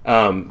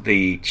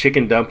 The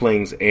chicken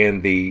dumplings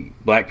and the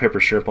black pepper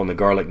shrimp on the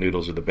garlic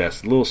noodles are the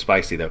best. A little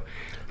spicy, though.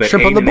 But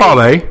shrimp on the bob,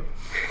 eh?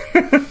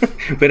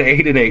 But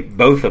Aiden ate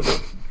both of them.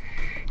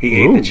 He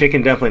ate the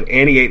chicken dumpling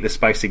and he ate the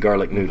spicy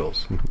garlic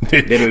noodles.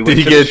 Did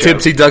he get a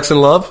Tipsy Ducks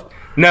in Love?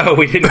 No,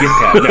 we didn't get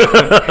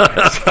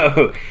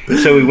that. No.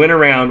 So we went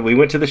around. We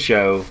went to the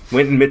show,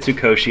 went in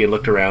Mitsukoshi and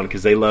looked around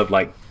because they love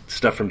like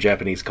stuff from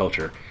Japanese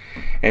culture.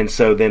 And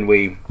so then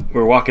we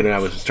were walking and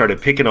I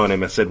started picking on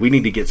him. I said, "We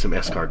need to get some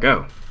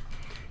escargot.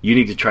 You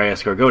need to try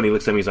escargot." And he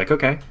looks at me. He's like,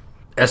 "Okay."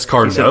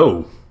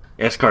 Escargot.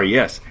 Escar,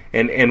 yes.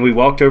 And we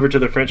walked over to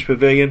the French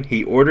Pavilion.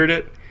 He ordered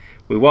it.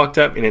 We walked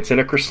up, and it's in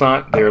a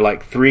croissant. There are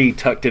like 3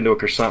 tucked into a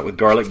croissant with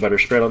garlic butter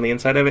spread on the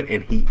inside of it,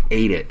 and he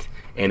ate it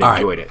and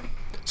enjoyed it.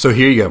 So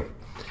here you go.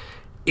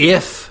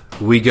 If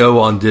we go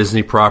on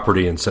Disney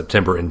property in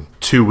September, in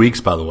 2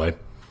 weeks, by the way.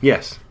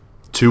 Yes.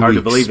 2 weeks. Hard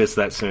to believe it's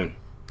that soon.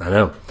 I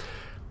know.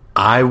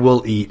 I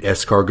will eat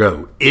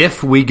escargot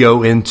if we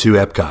go into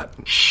Epcot.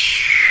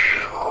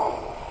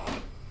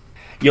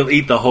 You'll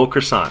eat the whole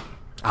croissant.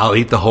 I'll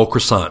eat the whole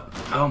croissant.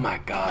 Oh my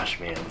gosh,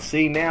 man.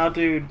 See, now,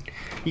 dude,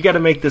 you got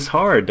to make this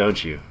hard,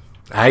 don't you?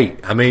 Hey,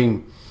 I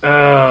mean,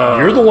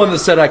 you're the one that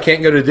said I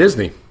can't go to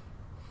Disney.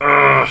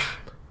 I'm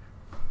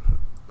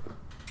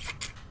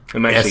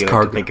actually going to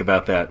have to think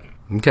about that.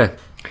 Okay.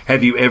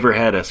 Have you ever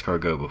had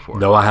escargot before?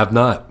 No, I have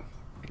not.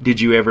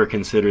 Did you ever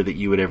consider that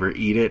you would ever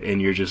eat it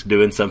and you're just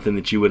doing something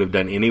that you would have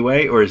done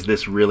anyway? Or is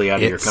this really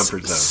out of your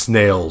comfort zone?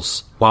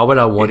 Snails. Why would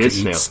I want to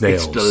eat snails?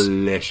 It's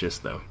delicious,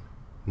 though.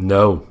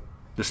 No.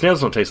 The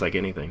snails don't taste like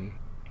anything.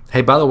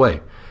 Hey, by the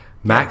way,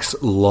 Max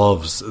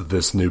loves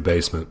this new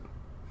basement.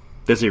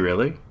 Does he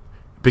really?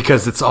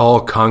 Because it's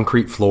all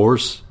concrete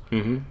floors,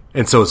 and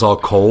so it's all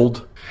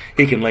cold.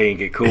 He can lay and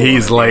get cool.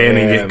 He's laying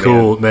and get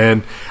cool,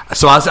 man.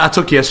 So I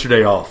took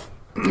yesterday off.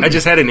 I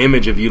just had an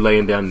image of you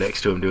laying down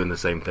next to him doing the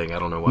same thing. I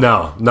don't know why.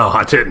 No,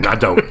 I didn't. I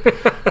don't.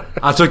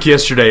 I took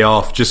yesterday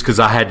off just because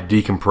I had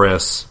to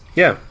decompress.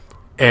 Yeah.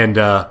 And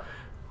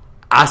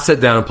I sat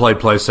down and played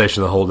PlayStation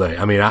the whole day.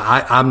 I mean,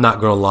 I'm not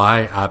going to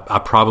lie. I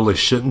probably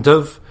shouldn't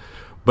have,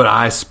 but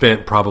I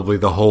spent probably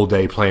the whole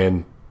day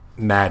playing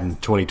Madden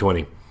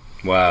 2020.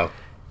 Wow.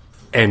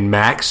 And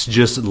Max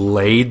just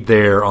laid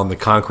there on the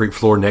concrete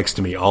floor next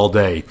to me all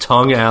day,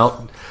 tongue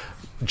out,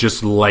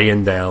 just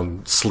laying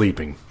down,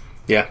 sleeping.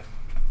 Yeah.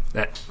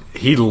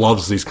 He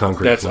loves these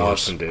concrete floors. That's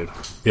awesome, dude.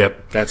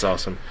 Yep. That's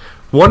awesome.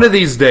 One of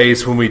these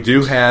days when we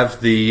do have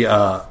the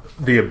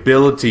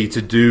ability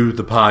to do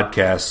the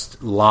podcast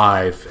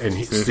live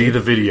and see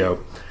the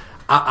video,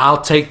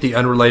 I'll take the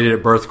Unrelated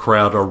at Birth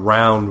crowd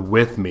around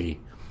with me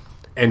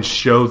and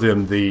show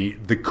them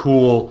the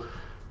cool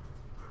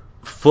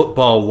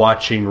football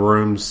watching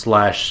room /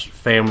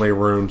 family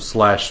room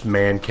 /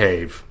 man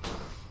cave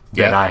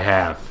that I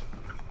have.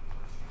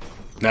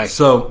 Nice.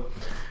 So,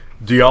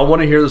 do y'all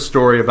want to hear the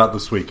story about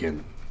this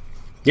weekend?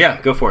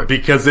 Yeah, go for it.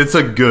 Because it's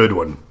a good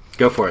one.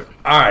 Go for it.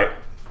 All right.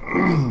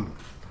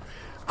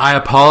 I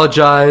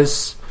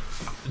apologize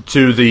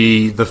to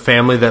the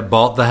family that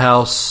bought the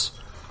house.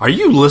 Are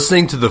you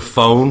listening to the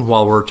phone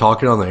while we're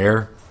talking on the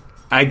air?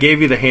 I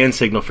gave you the hand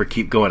signal for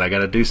keep going. I got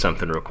to do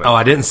something real quick. Oh,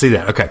 I didn't see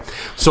that. Okay.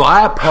 So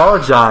I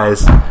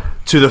apologize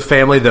to the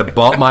family that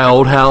bought my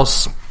old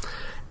house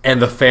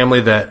and the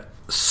family that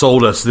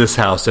sold us this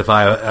house. If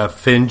I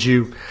offend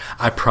you,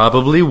 I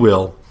probably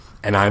will,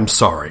 and I'm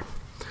sorry.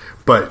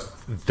 But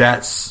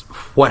that's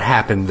what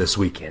happened this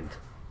weekend.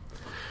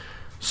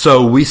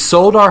 So we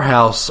sold our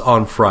house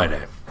on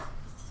Friday.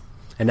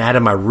 And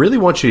Adam, I really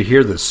want you to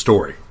hear this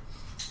story.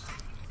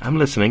 I'm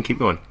listening. Keep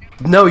going.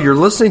 No, you're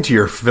listening to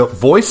your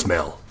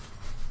voicemail.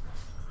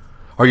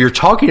 Or you're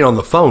talking on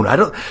the phone.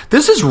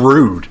 This is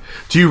rude.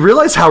 Do you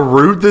realize how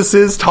rude this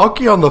is,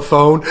 talking on the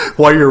phone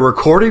while you're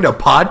recording a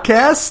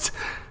podcast?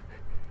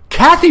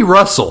 Kathy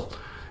Russell,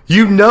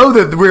 you know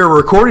that we're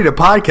recording a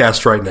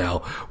podcast right now.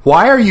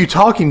 Why are you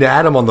talking to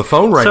Adam on the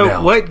phone now?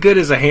 So what good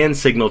is a hand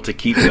signal to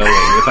keep going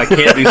if I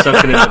can't do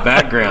something in the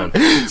background?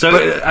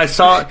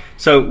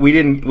 So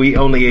we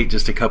only ate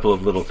just a couple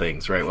of little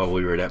things, right, while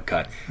we were at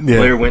Epcot. Yeah.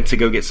 Blair went to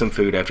go get some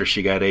food after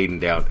she got Aiden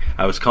down.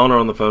 I was calling her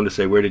on the phone to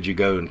say, where did you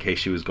go, in case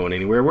she was going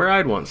anywhere where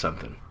I'd want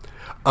something.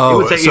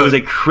 Oh, it was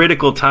a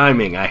critical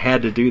timing. I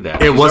had to do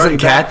that. It wasn't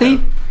Kathy?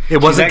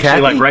 It wasn't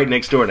Kathy? Kathy? Like right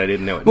next door, and I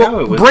didn't know it. Well, no,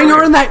 it was bring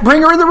her in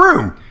the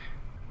room.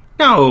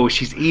 No,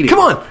 she's eating. Come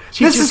on.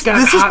 This is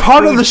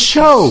part of the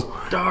show.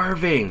 She's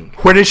starving.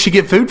 Where did she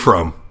get food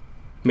from?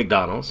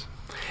 McDonald's.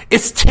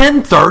 It's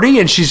 10:30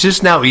 and she's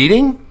just now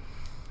eating?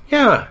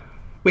 Yeah.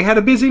 We had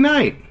a busy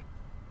night.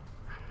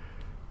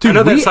 Dude, I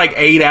know that's like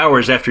 8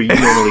 hours after you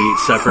normally eat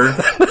supper.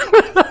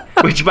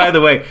 Which, by the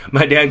way,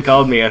 my dad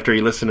called me after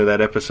he listened to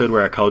that episode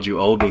where I called you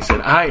old, and he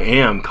said, I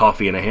am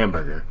coffee and a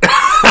hamburger.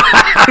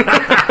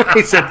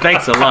 He said,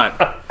 thanks a lot.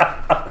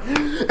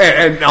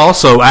 And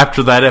also,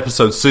 after that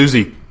episode,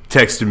 Susie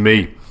texted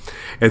me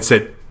and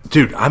said,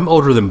 dude, I'm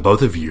older than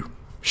both of you.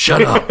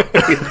 Shut up.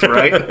 That's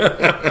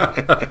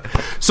right.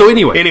 So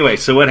anyway.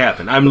 So what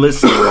happened? I'm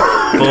listening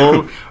with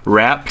full,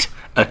 rapt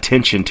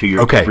attention to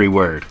your every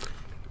word.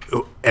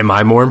 Am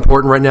I more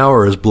important right now,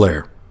 or is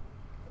Blair?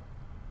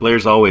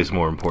 Blair's always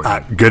more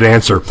important. Good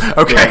answer.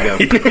 Okay.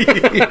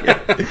 There you go.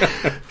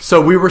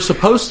 So we were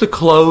supposed to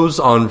close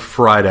on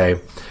Friday,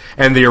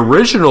 and the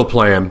original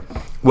plan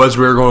was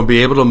we were going to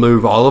be able to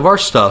move all of our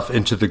stuff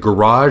into the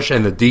garage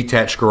and the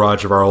detached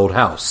garage of our old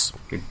house.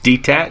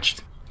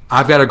 Detached?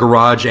 I've got a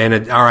garage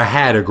I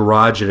had a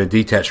garage and a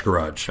detached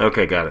garage.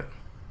 Okay, got it.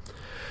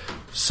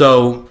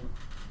 So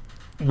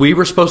we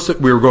were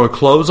going to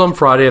close on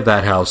Friday of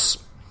that house.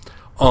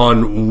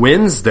 On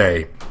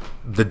Wednesday,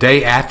 the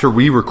day after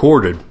we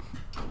recorded,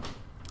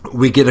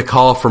 we get a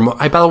call from...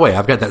 Hey, by the way,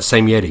 I've got that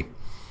same Yeti.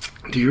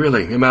 Do you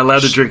really? Am I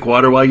allowed to drink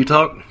water while you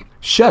talk?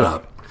 Shut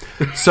up.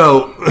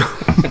 So,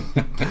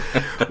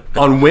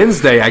 on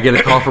Wednesday, I get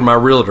a call from my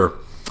realtor.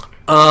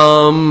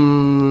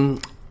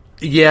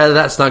 Yeah,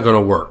 that's not going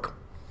to work.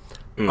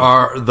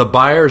 The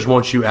buyers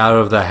want you out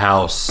of the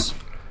house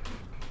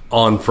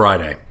on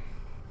Friday.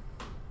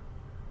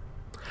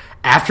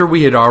 After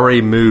we had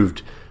already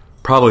moved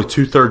probably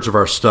 2/3 of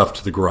our stuff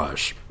to the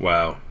garage.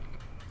 Wow.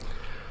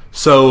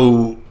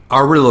 So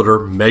our realtor,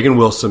 Megan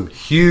Wilson,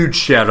 huge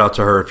shout out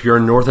to her. If you're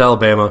in North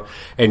Alabama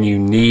and you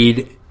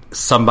need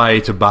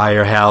somebody to buy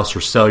your house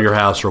or sell your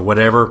house or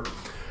whatever,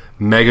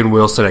 Megan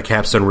Wilson at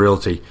Capstone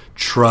Realty,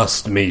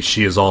 trust me,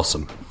 she is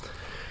awesome.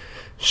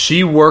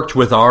 She worked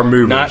with our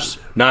movers.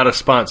 Not a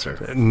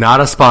sponsor. Not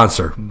a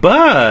sponsor.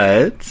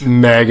 But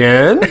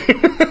Megan.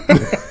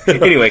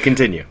 Anyway,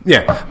 continue.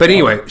 Yeah, but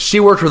anyway, she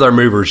worked with our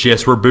movers.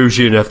 Yes, we're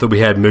bougie enough that we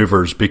had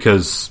movers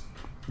because,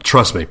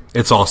 trust me,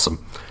 it's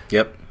awesome.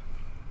 Yep.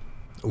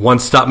 One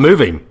Stop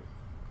Moving,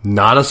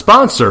 not a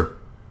sponsor,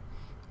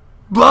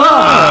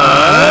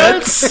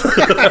 but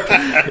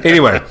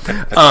anyway,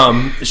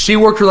 she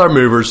worked with our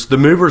movers. The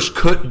movers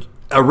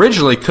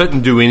originally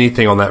couldn't do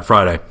anything on that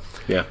Friday.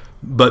 Yeah,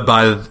 but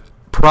by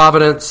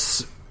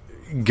Providence,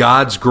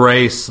 God's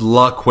grace,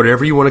 luck,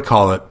 whatever you want to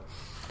call it,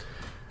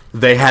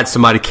 they had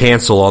somebody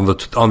cancel on the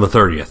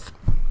 30th.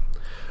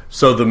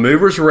 So the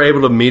movers were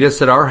able to meet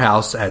us at our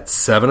house at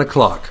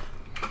 7:00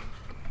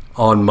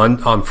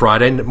 on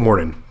Friday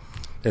morning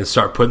and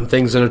start putting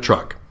things in a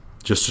truck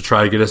just to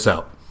try to get us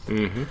out.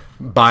 Mm-hmm.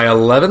 By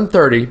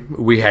 11:30,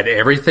 we had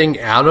everything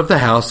out of the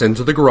house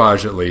into the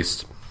garage at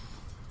least,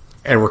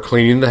 and we're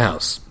cleaning the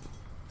house.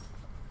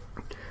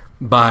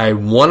 By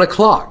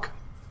 1:00,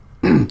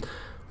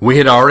 we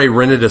had already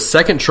rented a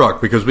second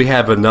truck because we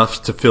have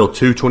enough to fill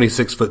two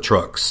 26-foot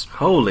trucks.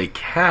 Holy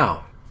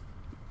cow.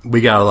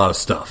 We got a lot of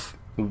stuff.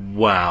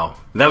 Wow.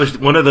 That was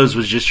one of those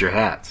was just your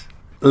hats.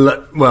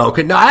 Well,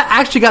 okay. No, I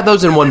actually got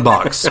those in one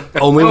box.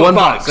 Only one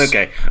box.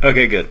 Okay,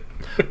 good.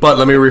 But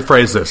let me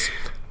rephrase this.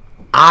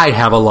 I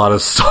have a lot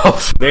of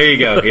stuff. There you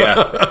go,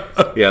 yeah.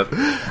 Yep.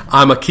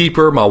 I'm a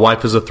keeper. My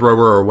wife is a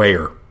thrower or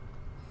weigher.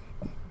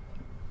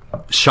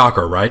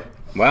 Shocker, right?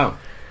 Wow.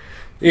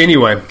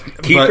 Anyway.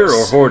 Keeper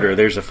or hoarder,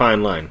 there's a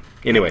fine line.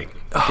 Anyway.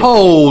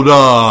 Hold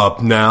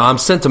up now. I'm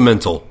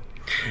sentimental.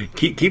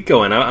 Keep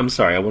going. I'm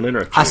sorry. I won't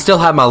interrupt you. I still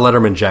have my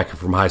Letterman jacket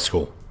from high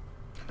school.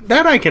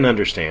 That I can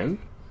understand.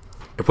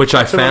 Which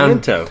I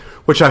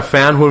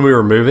found when we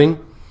were moving,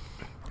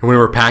 when we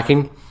were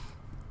packing,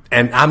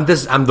 and I'm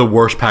the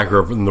worst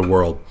packer in the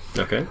world.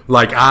 Okay.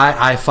 Like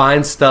I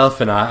find stuff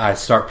and I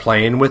start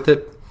playing with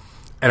it,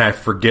 and I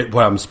forget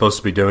what I'm supposed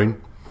to be doing.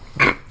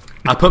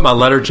 I put my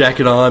letter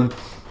jacket on.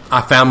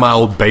 I found my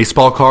old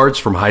baseball cards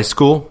from high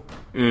school,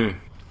 and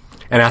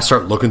I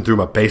start looking through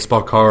my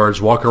baseball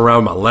cards, walking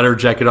around with my letter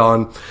jacket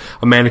on.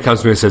 Amanda comes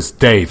to me and says,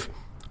 "Dave,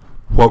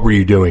 what were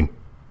you doing?"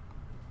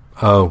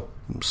 "Oh,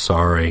 I'm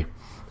sorry."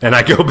 And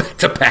I go back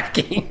to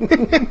packing.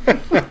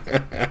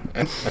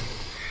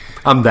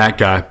 I'm that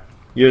guy.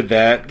 You're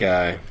that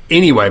guy.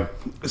 Anyway,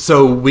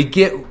 so we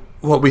get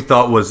what we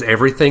thought was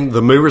everything.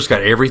 The movers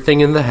got everything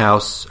in the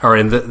house, or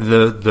in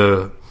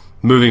the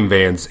moving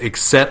vans,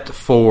 except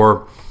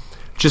for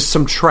just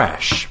some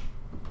trash.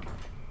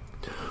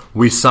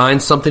 We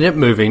signed something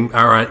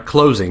at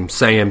closing,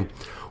 saying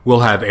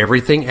we'll have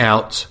everything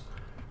out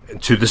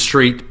to the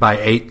street by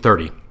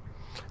 8:30.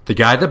 The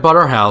guy that bought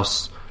our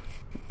house,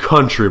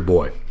 country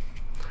boy.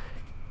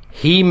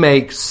 He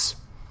makes,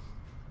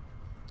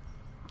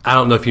 I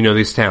don't know if you know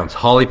these towns,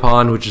 Holly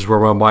Pond, which is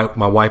where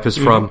my wife is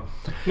from.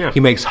 Yeah. He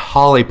makes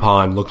Holly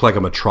Pond look like a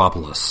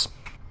metropolis.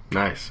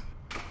 Nice.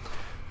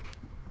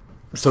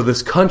 So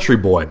this country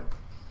boy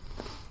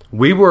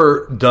We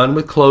were done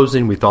with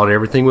closing. We thought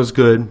everything was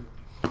good.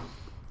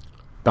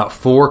 About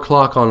 4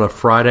 o'clock on a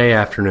Friday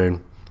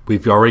afternoon,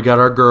 we've already got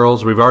our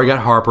girls. We've already got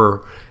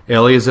Harper.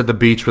 Ellie is at the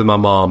beach with my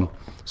mom,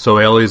 so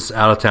Ellie's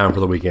out of town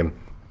for the weekend.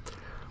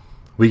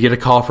 We get a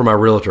call from our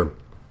realtor.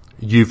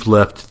 You've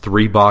left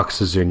 3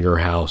 boxes in your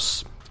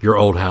house, your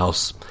old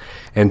house,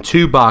 and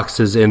 2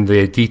 boxes in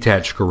the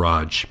detached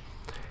garage.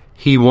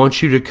 He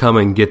wants you to come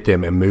and get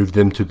them and move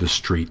them to the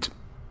street.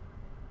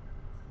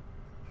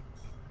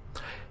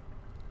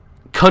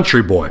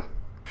 Country boy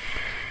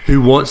who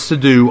wants to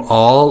do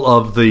all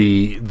of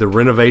the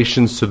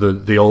renovations to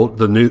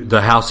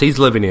the house he's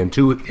living in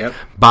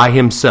by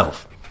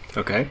himself.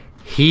 Okay.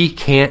 He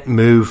can't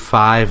move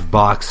 5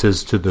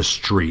 boxes to the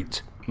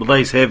street. Well,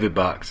 these heavy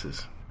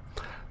boxes.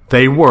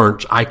 They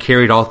weren't. I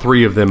carried all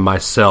 3 of them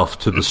myself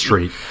to the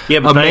street. Yeah,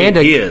 but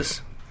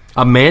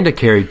Amanda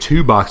carried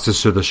 2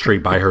 boxes to the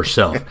street by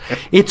herself.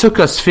 It took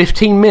us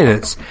 15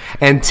 minutes,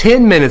 and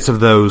 10 minutes of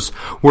those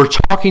were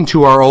talking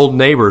to our old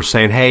neighbors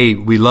saying, hey,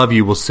 we love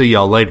you. We'll see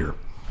y'all later.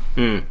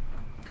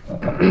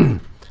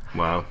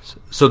 Wow.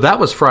 So that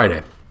was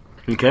Friday.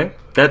 Okay.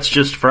 That's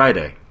just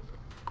Friday.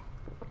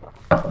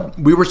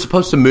 We were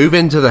supposed to move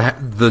into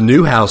the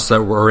new house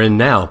that we're in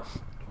now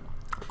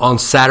on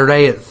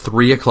Saturday at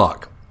 3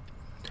 o'clock,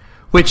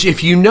 which,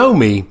 if you know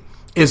me,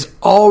 is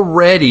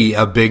already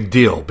a big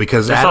deal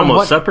because it's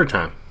almost supper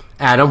time.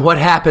 Adam, what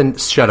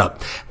happened? Shut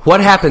up.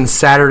 What happened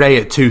Saturday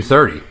at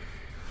 2:30?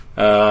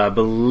 I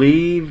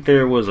believe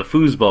there was a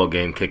foosball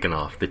game kicking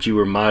off that you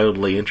were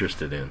mildly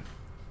interested in.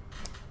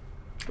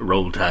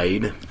 Roll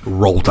Tide.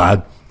 Roll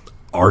Tide.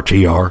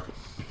 RTR.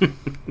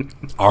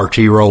 RT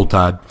Roll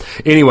Tide.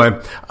 Anyway,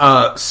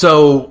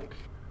 so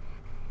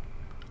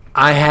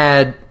I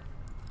had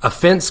a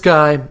fence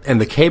guy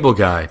and the cable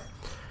guy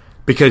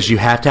because you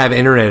have to have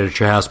internet at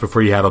your house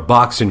before you have a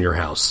box in your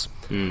house.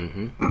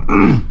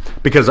 Mm-hmm.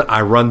 Because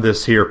I run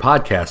this here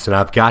podcast and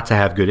I've got to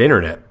have good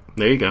internet.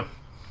 There you go.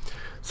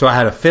 So I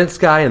had a fence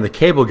guy and the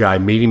cable guy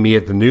meeting me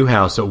at the new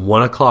house at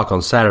 1 o'clock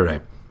on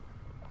Saturday.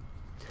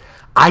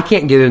 I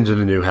can't get into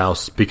the new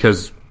house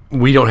because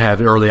we don't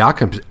have early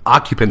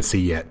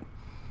occupancy yet.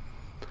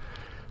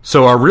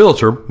 So our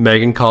realtor,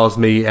 Megan, calls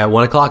me at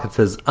 1 o'clock and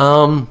says,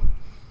 I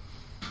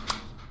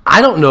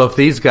don't know if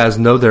these guys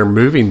know they're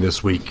moving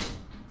this week.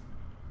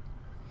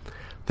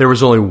 There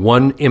was only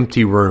 1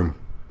 empty room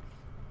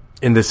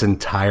in this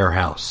entire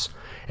house,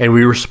 and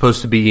we were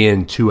supposed to be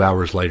in 2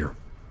 hours later.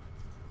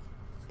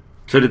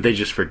 So did they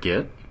just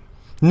forget?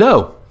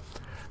 No.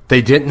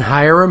 They didn't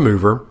hire a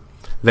mover.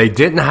 They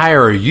didn't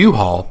hire a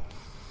U-Haul.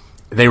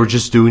 They were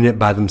just doing it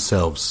by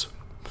themselves.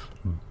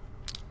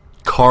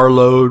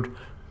 Carload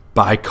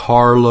by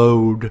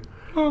carload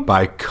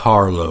by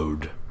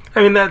carload.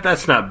 I mean,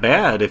 that's not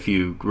bad if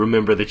you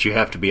remember that you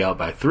have to be out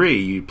by 3.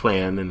 You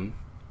plan and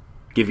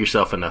give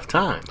yourself enough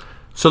time.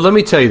 So let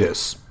me tell you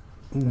this.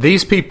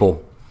 These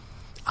people,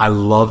 I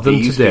love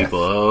them to death.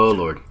 Oh,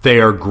 Lord. They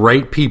are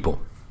great people.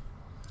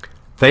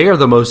 They are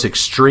the most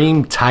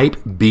extreme type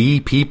B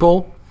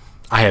people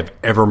I have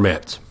ever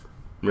met.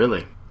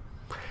 Really?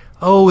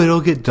 Oh,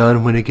 it'll get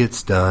done when it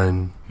gets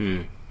done.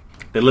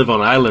 They live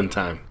on island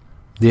time.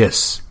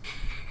 Yes.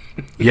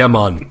 Yeah,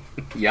 man.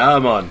 Yeah,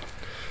 man.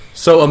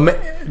 So,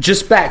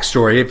 just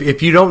backstory.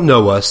 If you don't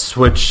know us,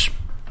 which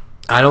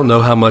I don't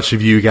know how much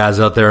of you guys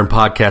out there in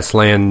podcast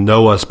land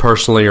know us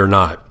personally or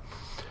not,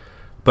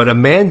 but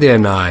Amanda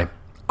and I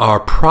are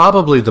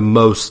probably the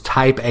most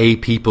type A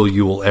people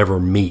you will ever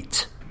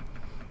meet.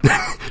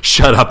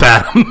 Shut up,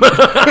 Adam.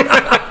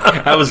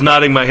 I was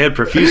nodding my head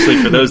profusely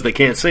for those that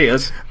can't see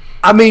us.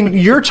 I mean,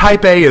 you're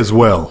type A as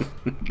well.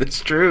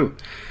 That's true.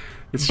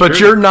 But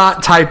you're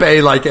not type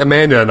A like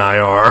Amanda and I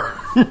are.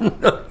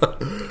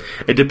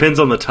 It depends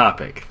on the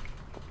topic.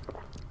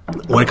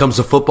 When it comes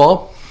to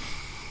football,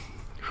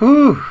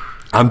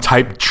 I'm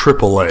type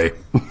AAA.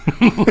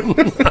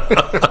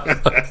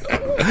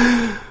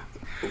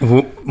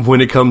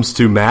 When it comes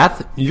to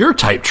math, you're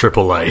type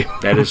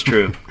AAA. That is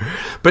true.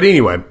 But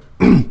anyway,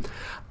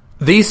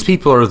 these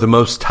people are the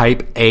most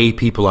type A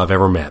people I've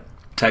ever met.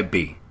 Type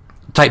B.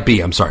 Type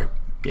B, I'm sorry.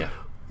 Yeah.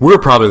 We're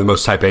probably the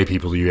most type A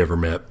people you ever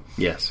met.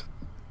 Yes.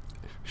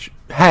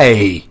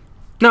 Hey.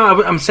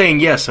 No, I'm saying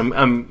yes.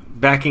 I'm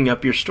backing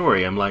up your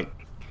story. I'm like...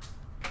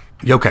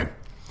 Okay.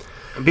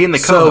 Being the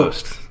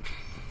co-host.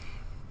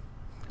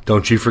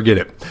 Don't you forget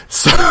it.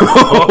 So,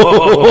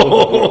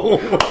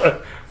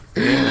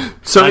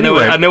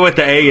 anyway. I know what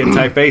the A in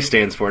type A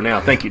stands for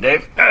now. Thank you,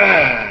 Dave.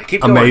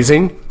 Keep going.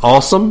 Amazing.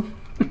 Awesome.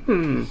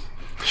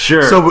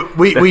 Sure. So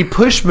we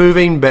push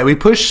moving, but we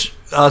push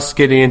us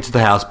getting into the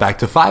house back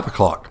to 5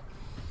 o'clock.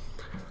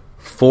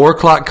 4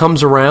 o'clock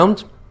comes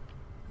around.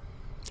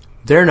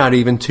 They're not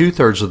even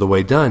 2/3 of the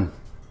way done.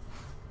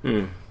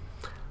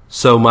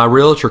 So my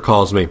realtor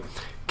calls me.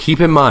 Keep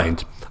in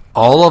mind,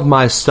 all of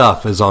my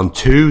stuff is on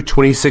 2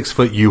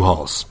 26-foot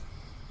U-Hauls.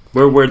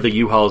 Where were the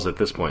U-Hauls at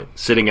this point?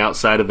 Sitting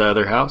outside of the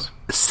other house?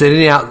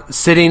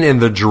 Sitting in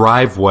the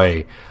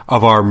driveway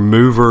of our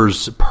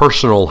mover's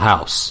personal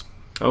house.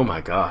 Oh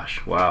my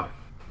gosh! Wow.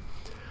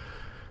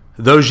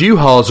 Those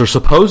U-Hauls are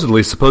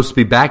supposedly supposed to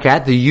be back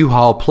at the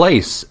U-Haul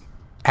place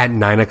at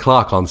 9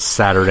 o'clock on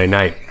Saturday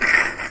night.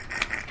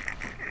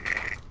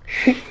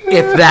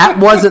 If that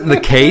wasn't the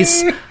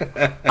case,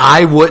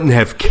 I wouldn't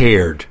have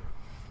cared.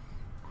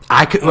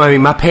 I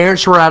mean, my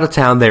parents were out of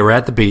town. They were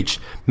at the beach.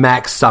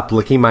 Max, stop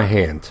licking my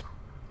hand.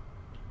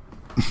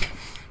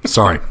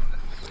 Sorry.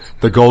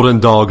 The golden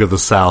dog of the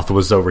South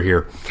was over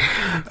here.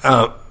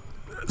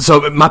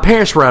 So my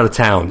parents were out of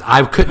town.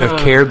 I couldn't have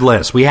cared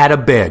less. We had a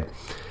bed.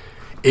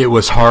 It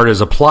was hard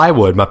as a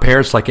plywood. My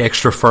parents like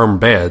extra firm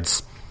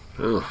beds.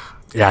 Ugh.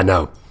 Yeah, I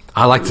know.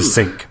 I like to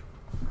sink.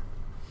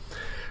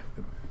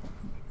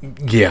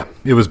 Yeah,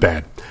 it was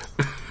bad.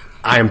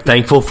 I am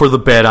thankful for the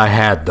bed I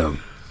had, though.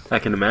 I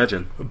can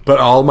imagine. But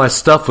all my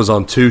stuff was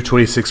on two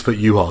 26-foot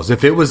U-Hauls.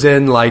 If it was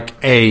in like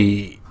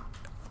a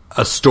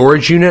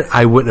storage unit,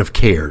 I wouldn't have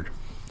cared.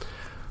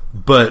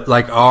 But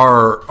like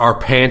our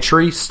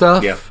pantry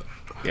stuff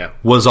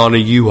was on a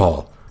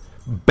U-Haul,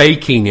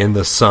 baking in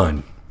the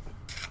sun.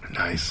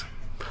 Nice.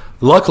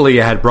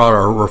 Luckily, I had brought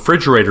our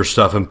refrigerator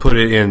stuff and put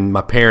it in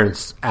my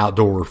parents'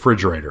 outdoor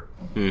refrigerator.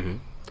 Mm-hmm.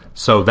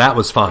 So that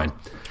was fine.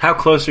 How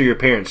close are your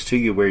parents to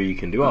you where you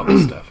can do all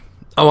this stuff?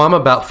 Oh, I'm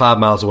about 5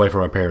 miles away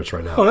from my parents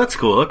right now. Oh, that's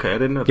cool. Okay, I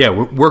didn't know that. Yeah,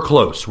 we're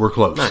close. We're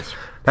close. Nice.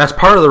 That's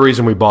part of the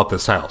reason we bought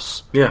this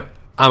house. Yeah.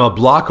 I'm a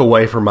block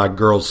away from my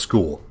girls'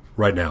 school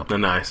right now. Oh,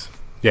 nice.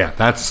 Yeah,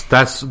 that's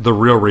the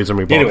real reason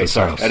we bought this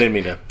house. I didn't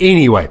mean to.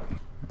 Anyway,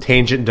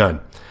 tangent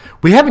done.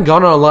 We haven't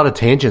gone on a lot of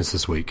tangents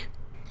this week.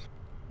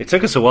 It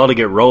took us a while to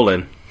get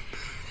rolling.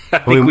 I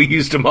think we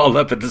used them all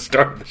up at the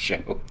start of the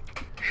show.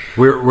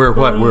 We're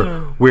what?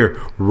 We're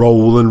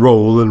rolling.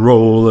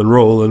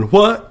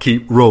 What?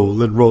 Keep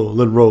rolling.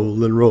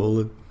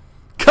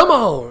 Come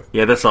on.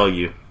 Yeah, that's all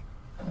you.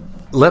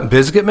 Limp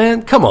Bizkit,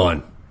 man? Come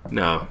on.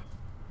 No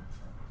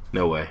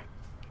way.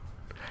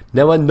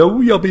 Now I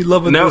know y'all be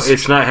loving this. No,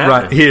 it's not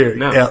happening. Right here.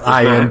 No,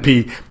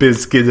 LIMP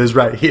Bizkit is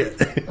right here.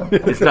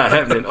 It's not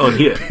happening on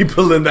here.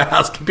 People in the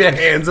house, keep your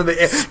hands in the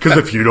air. Because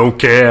if you don't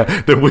care,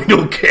 then we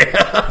don't care.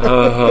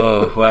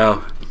 Oh,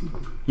 wow.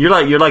 You're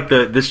like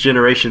this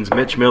generation's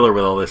Mitch Miller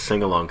with all this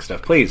sing-along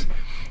stuff. Please.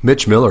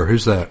 Mitch Miller,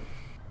 who's that?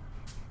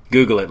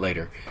 Google it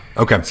later.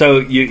 Okay. So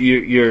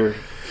you're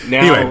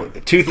now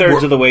anyway,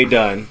 2/3 of the way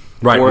done.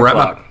 Right. 4 We're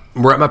o'clock.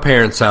 at my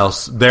parents'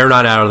 house. They're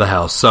not out of the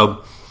house.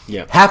 So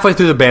Yeah. halfway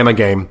through the Bama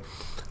game,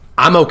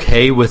 I'm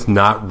okay with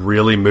not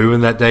really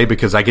moving that day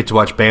because I get to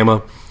watch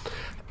Bama.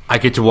 I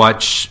get to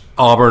watch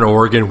Auburn,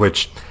 Oregon,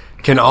 which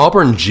can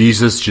Auburn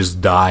Jesus just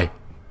die?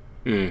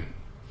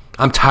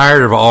 I'm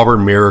tired of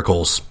Auburn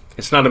miracles.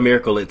 It's not a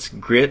miracle. It's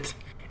grit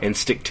and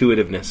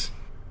stick-to-itiveness.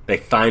 They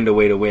find a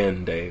way to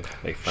win, Dave.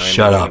 They find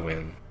a way to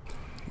win.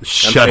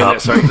 Shut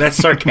up. That's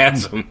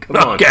sarcasm. Come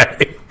on.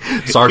 Okay.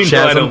 Sarcasm. You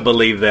know I don't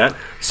believe that.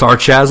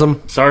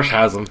 Sarcasm.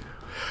 Sarcasm.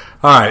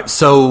 All right.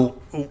 So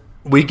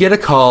we get a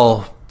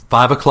call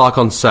 5 o'clock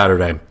on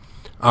Saturday.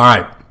 All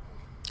right.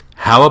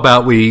 How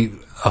about we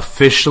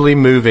officially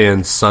move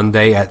in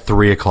Sunday at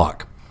 3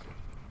 o'clock?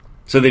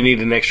 So they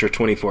need an extra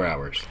 24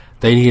 hours.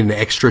 They need an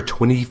extra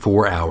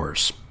 24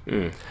 hours.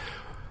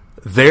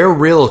 Their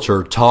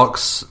realtor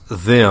talks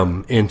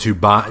them into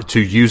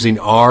using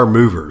our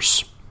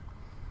movers,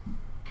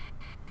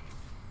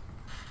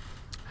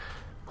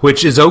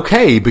 which is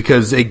okay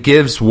because it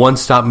gives One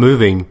Stop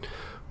Moving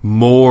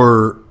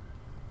more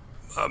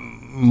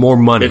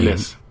money,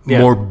 business.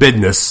 more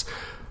business.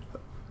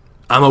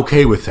 I'm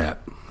okay with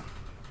that,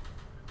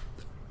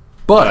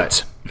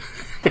 but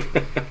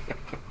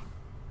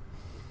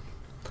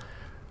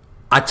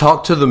I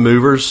talked to the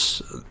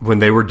movers when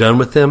they were done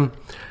with them.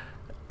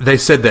 They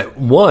said that,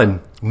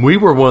 one, we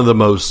were one of the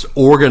most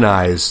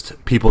organized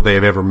people they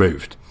have ever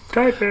moved.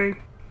 Typing.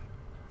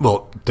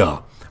 Well,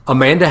 duh.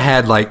 Amanda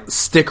had, like,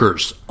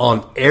 stickers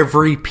on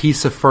every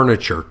piece of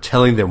furniture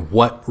telling them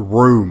what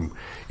room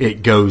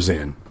it goes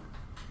in.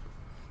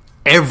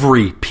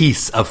 Every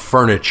piece of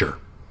furniture.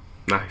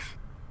 Nice.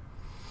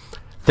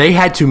 They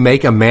had to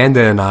make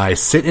Amanda and I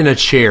sit in a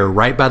chair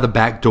right by the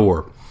back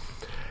door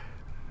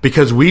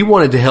because we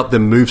wanted to help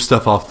them move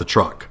stuff off the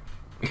truck.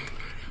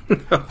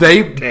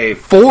 They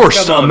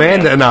forced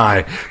Amanda and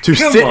I to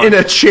sit in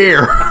a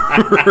chair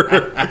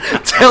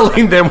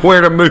telling them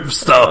where to move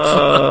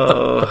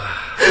stuff.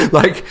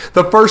 Like,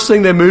 the first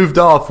thing they moved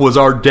off was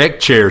our deck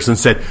chairs and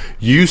said,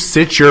 you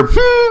sit your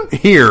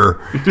here.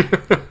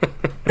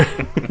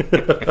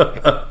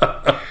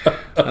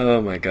 Oh,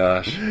 my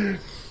gosh.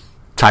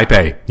 Type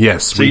A.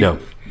 Yes, we know.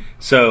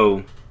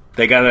 So,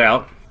 they got it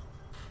out.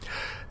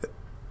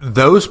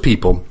 Those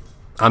people,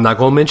 I'm not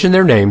going to mention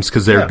their names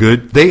because they're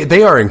good.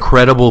 They are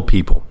incredible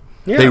people.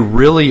 Yeah. They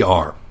really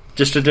are.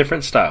 Just a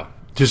different style.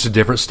 Just a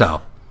different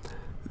style.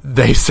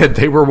 They said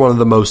they were one of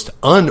the most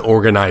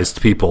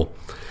unorganized people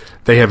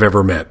they have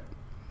ever met.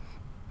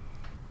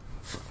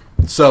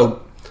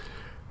 So,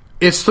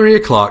 it's 3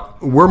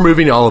 o'clock. We're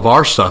moving all of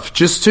our stuff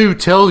just to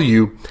tell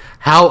you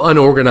how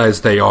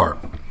unorganized they are.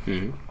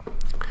 Mm-hmm.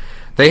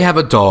 They have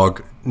a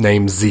dog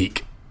named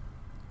Zeke.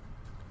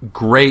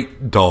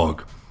 Great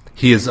dog.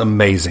 He is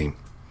amazing.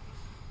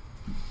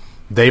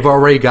 They've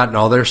already gotten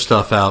all their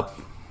stuff out.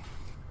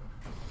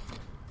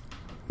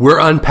 We're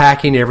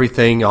unpacking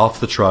everything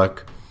off the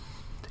truck.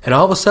 And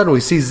all of a sudden,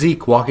 we see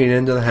Zeke walking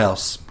into the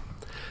house.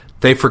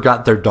 They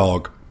forgot their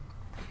dog.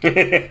 And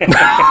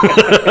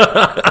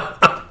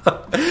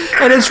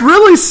it's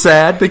really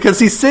sad because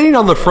he's sitting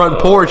on the front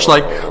porch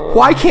like,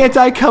 why can't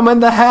I come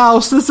in the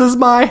house? This is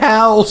my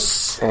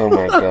house. Oh,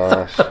 my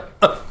gosh.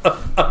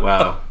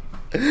 Wow.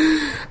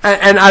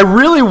 And I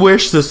really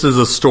wish this is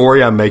a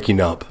story I'm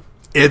making up.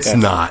 It's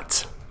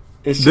not.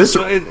 It's just,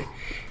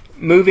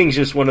 moving's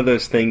just one of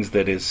those things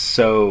that is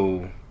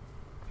so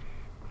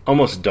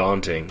almost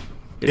daunting.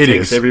 It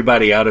takes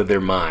everybody out of their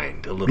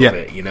mind a little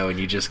bit, and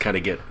you just kind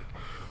of get,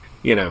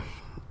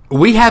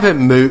 We haven't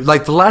moved.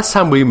 Like, the last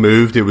time we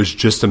moved, it was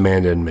just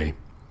Amanda and me.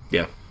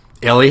 Yeah.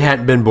 Ellie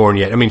hadn't been born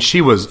yet. I mean, she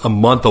was a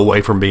month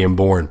away from being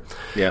born.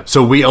 Yeah.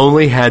 So we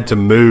only had to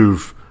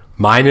move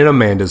mine and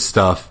Amanda's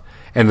stuff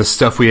and the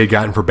stuff we had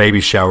gotten for baby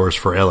showers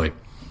for Ellie.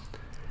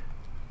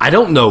 I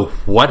don't know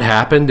what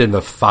happened in the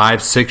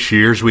 5-6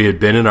 years we had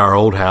been in our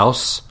old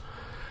house,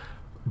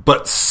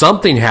 but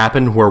something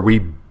happened where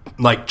we,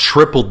 like,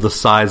 tripled the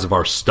size of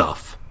our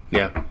stuff.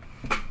 Yeah.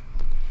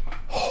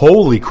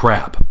 Holy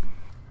crap.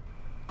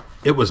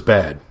 It was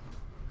bad.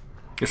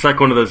 It's like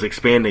one of those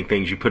expanding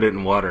things. You put it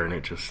in water and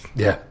it just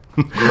Yeah.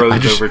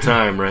 grows over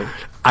time, right?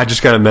 I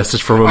just got a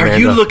message from Amanda. Are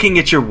you looking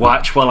at your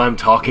watch while I'm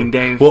talking,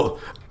 Dave?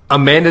 Well,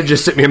 Amanda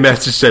just sent me a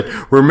message, said,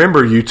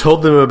 remember, you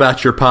told them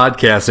about your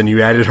podcast and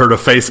you added her to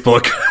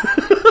Facebook.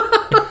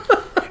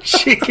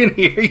 She can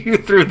hear you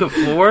through the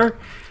floor?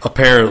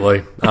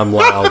 Apparently. I'm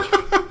loud.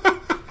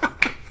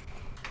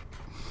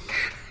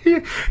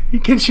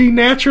 Can she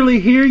naturally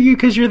hear you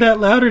because you're that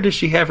loud, or does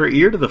she have her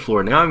ear to the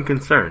floor? Now I'm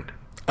concerned.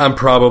 I'm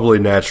probably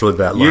naturally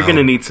that loud. You're going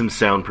to need some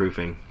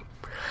soundproofing.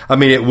 I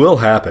mean, it will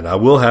happen. I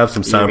will have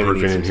some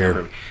soundproofing in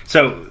here.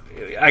 So,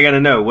 I got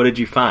to know, what did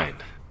you find?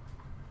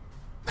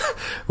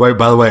 Wait,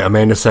 by the way,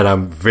 Amanda said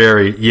I'm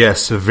very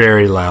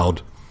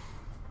loud.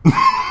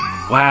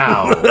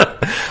 Wow.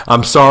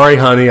 I'm sorry,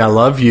 honey. I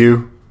love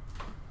you.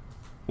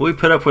 We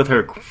put up with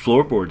her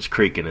floorboards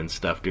creaking and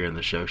stuff during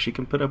the show. She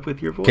can put up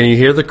with your voice. Can you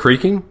hear the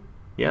creaking?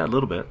 Yeah, a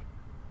little bit.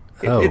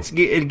 Oh.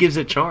 It gives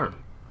it charm.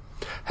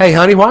 Hey,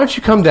 honey, why don't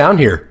you come down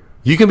here?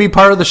 You can be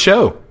part of the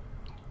show.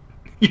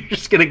 You're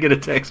just going to get a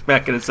text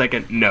back in a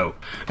second. No.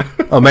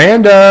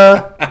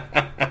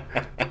 Amanda,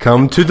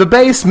 come to the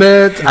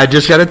basement. I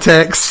just got a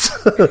text.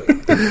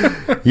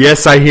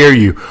 Yes, I hear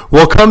you.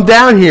 Well, come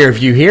down here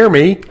if you hear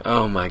me.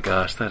 Oh, my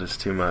gosh. That is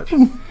too much.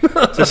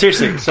 So,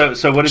 seriously,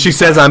 so what did She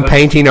says I'm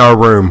painting our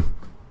room.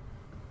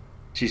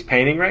 She's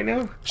painting right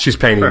now? She's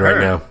painting right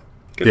now.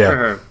 Good for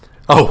her.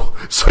 Oh,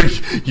 so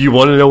you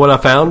want to know what I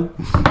found?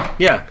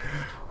 Yeah.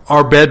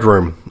 Our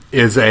bedroom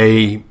is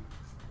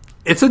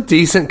it's a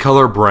decent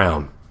color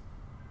brown.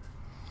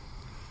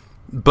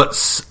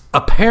 But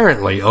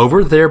apparently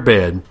over their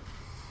bed,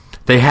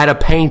 they had a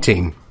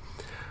painting,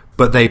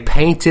 but they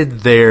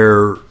painted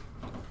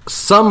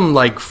some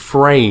like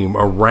frame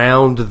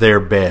around their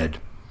bed,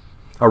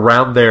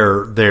 around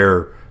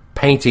their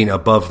painting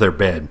above their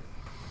bed.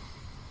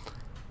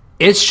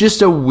 It's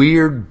just a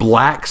weird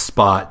black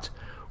spot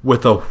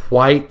with a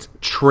white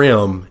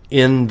trim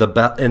in the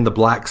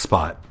black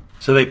spot.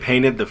 So they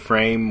painted the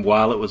frame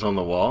while it was on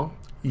the wall?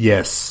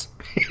 Yes.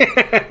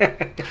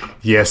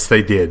 Yes,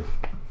 they did.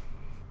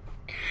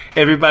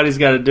 Everybody's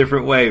got a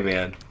different way,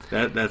 man.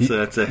 That's a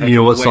heck of a way. You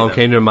know what song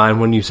came to mind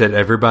when you said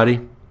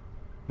everybody?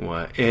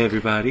 What?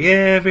 Everybody.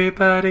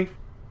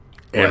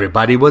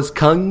 Everybody was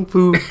kung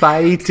fu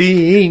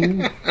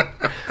fighting.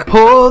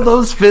 Oh,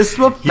 those fists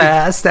were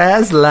fast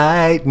as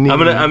lightning. I'm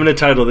gonna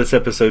title this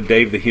episode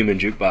 "Dave the Human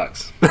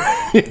Jukebox."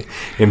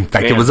 In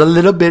fact, it was a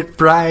little bit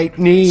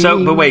frightening.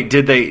 So, but wait,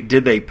 did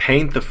they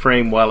paint the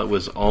frame while it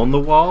was on the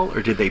wall,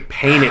 or did they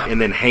paint it and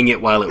then hang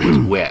it while it was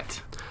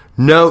wet?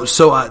 No,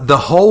 so the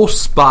whole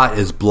spot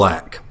is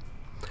black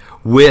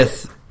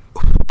with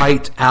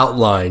white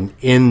outline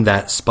in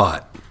that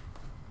spot.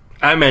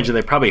 I imagine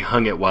they probably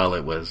hung it while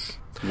it was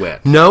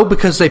wet. No,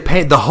 because they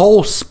paint the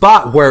whole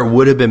spot where it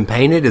would have been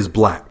painted is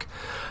black.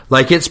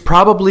 Like it's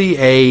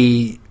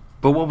probably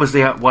But what was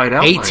the white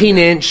outline?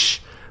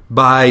 18-inch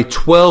by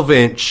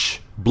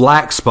 12-inch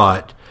black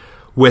spot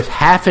with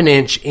half an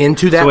inch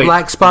into that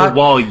black spot. The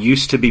wall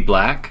used to be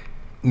black?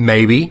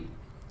 Maybe.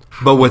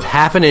 But with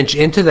half an inch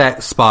into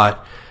that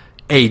spot,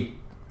 a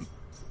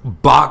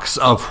box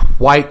of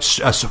white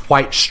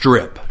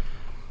strip.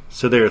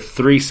 So there are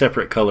 3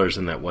 separate colors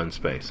in that one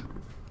space.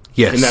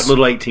 Yes. In that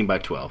little 18 by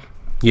 12.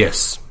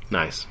 Yes.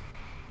 Nice.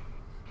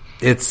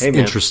 It's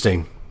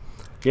interesting.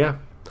 Yeah.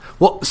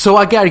 Well, so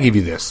I got to give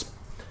you this.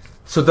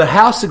 So the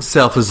house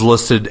itself is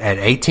listed at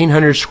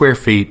 1,800 square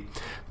feet,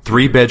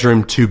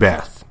 3-bedroom,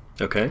 2-bath.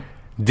 Okay.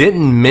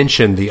 Didn't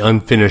mention the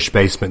unfinished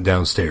basement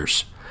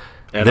downstairs.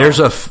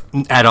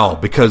 At all,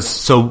 because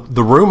so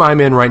the room I'm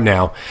in right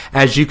now,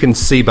 as you can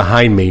see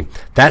behind me,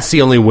 that's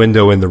the only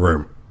window in the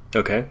room.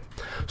 Okay.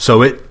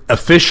 So it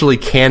officially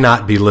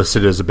cannot be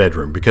listed as a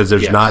bedroom because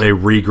there's not a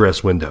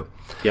regress window.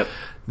 Yep.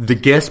 The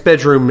guest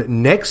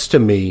bedroom next to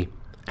me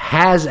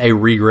has a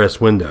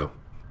regress window.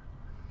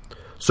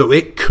 So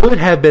it could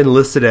have been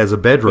listed as a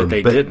bedroom.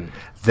 But didn't.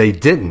 They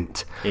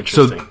didn't.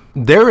 Interesting.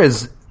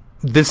 So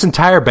this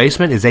entire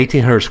basement is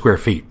 1,800 square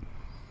feet.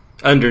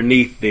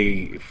 Underneath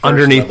the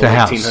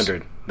house.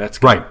 1,800. That's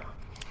good. Right.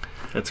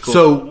 That's cool.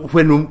 So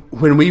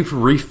when we've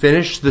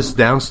refinished this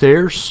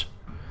downstairs,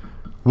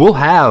 we'll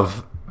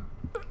have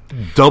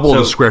double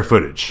the square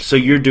footage. So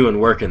you're doing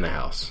work in the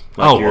house.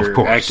 Of course.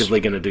 You're actively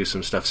going to do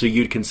some stuff. So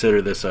you'd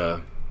consider this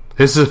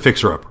This is a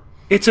fixer-upper.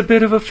 It's a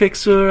bit of a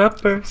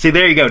fixer-upper. See,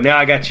 there you go. Now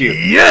I got you.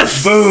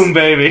 Yes! Boom,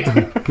 baby.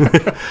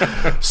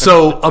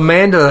 So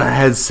Amanda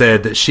has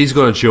said that she's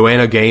going to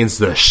Joanna Gaines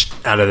the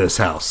out of this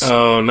house.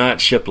 Oh, not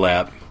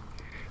shiplap.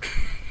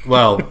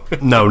 Well,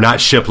 no, not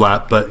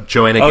shiplap, but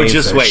Joanna Gaines. Oh,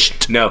 just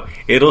wait. No,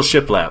 it'll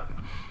shiplap.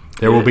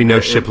 There will be no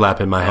shiplap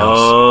in my house.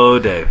 Oh,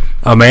 Dave.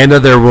 Amanda,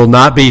 there will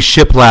not be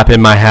shiplap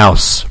in my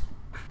house.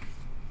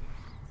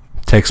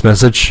 Text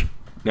message.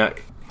 Now,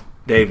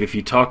 Dave, if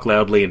you talk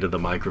loudly into the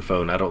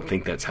microphone, I don't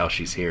think that's how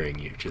she's hearing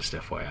you, just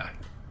FYI.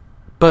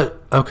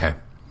 But, okay.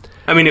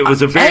 I mean, it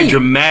was a very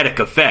dramatic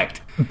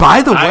effect.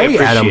 By the way, I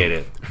appreciate Adam,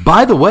 it.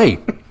 by the way,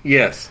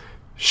 Yes.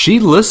 she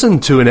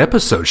listened to an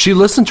episode. She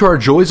listened to our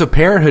Joys of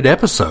Parenthood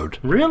episode.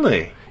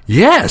 Really?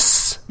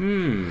 Yes.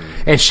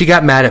 And she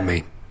got mad at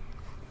me.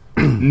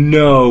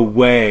 No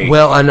way.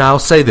 Well, and I'll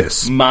say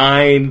this.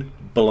 Mind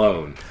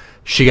blown.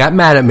 She got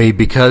mad at me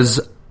because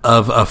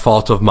of a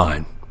fault of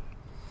mine.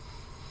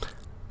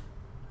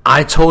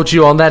 I told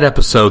you on that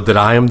episode that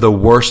I am the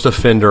worst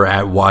offender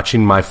at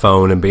watching my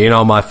phone and being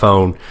on my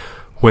phone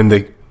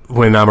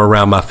when I'm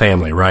around my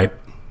family, right?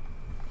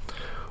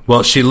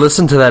 Well, she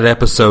listened to that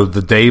episode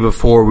the day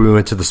before we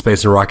went to the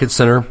Space and Rocket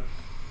Center,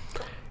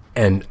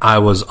 and I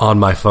was on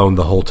my phone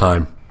the whole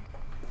time.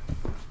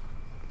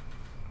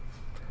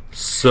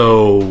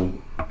 So,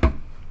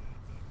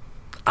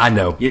 I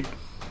know.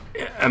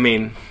 I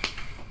mean,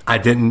 I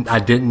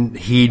didn't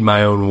heed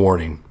my own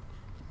warning.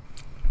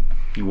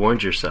 you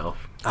warned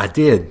yourself. I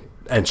did.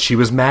 And she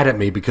was mad at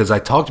me because I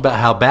talked about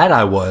how bad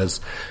I was,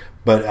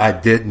 but I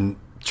didn't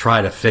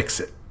try to fix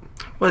it.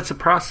 Well, it's a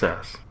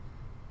process.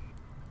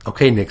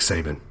 Okay, Nick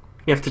Saban.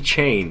 You have to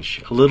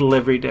change a little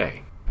every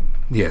day.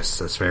 Yes,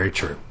 that's very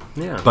true.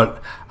 Yeah.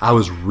 But I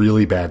was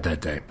really bad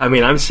that day. I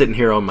mean, I'm sitting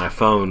here on my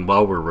phone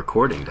while we're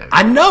recording, Dave.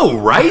 I know,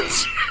 right?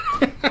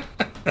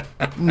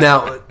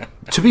 Now,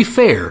 to be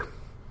fair,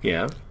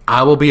 Yeah.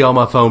 I will be on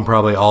my phone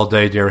probably all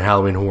day during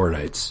Halloween Horror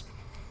Nights,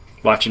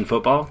 Watching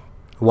football?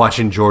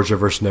 watching Georgia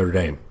versus Notre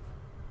Dame.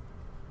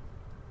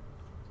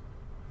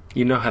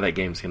 You know how that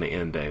game's going to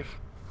end, Dave.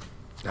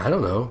 I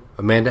don't know.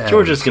 Amanda Adams.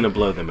 Georgia's going to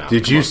blow them out.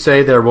 Did Come you on.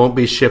 say there won't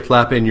be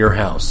shiplap in your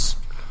house?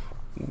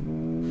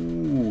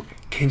 Ooh.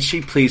 Can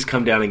she please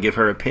come down and give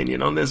her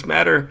opinion on this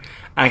matter?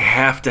 I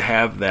have to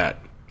have that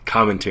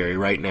commentary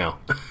right now.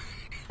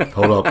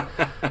 Hold up.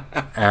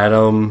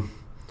 Adam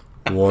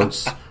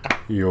wants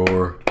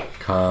your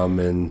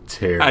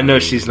commentary. I know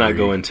she's not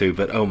going to,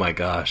 but oh my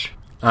gosh.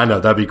 I know,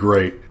 that'd be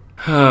great.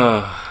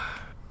 So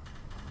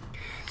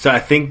I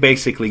think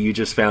basically you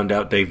just found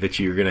out, Dave, that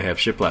you're going to have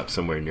shiplap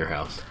somewhere in your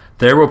house.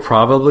 There will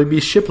probably be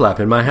shiplap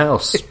in my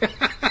house.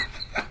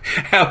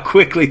 How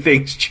quickly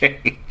things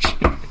change.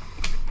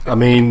 I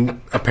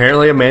mean,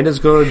 apparently Amanda's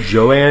going to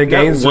Joanna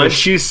Gaines.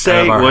 Once you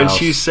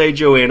say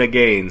Joanna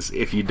Gaines,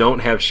 if you don't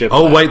have shiplap.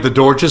 Oh wait, the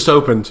door just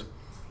opened.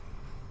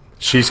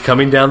 She's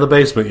coming down the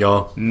basement,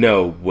 y'all.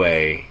 No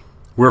way.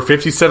 We're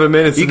 57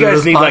 minutes. You into guys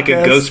this need podcast. like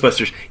a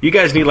Ghostbusters. You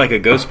guys need like a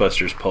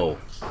Ghostbusters poll.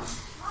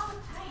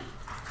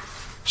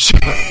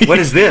 What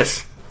is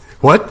this?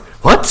 What?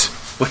 What's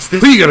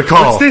this? Who are you gonna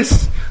call? What's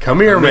this? Come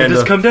here, Amanda.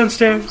 Just come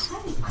downstairs.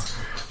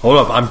 Hold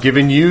up, I'm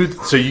giving you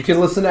so you can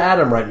listen to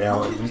Adam right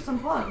now.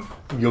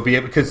 You'll be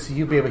able to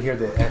hear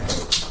the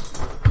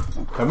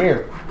echo. Come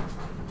here.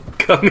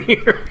 Come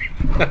here.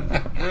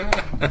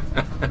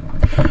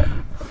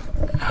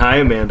 Hi,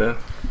 Amanda.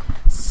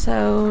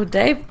 So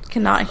Dave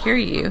cannot hear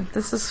you.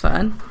 This is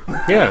fun.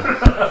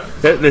 Yeah,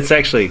 that's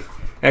actually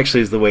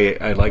is the way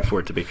I'd like for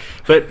it to be.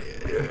 But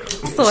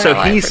It's the way so I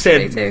like he for it to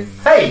said be, too.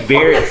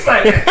 very.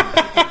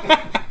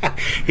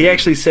 He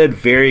actually said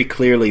very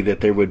clearly that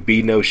there would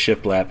be no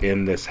shiplap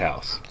in this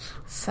house.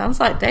 Sounds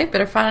like Dave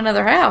better find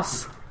another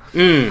house. I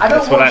don't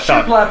That's what I want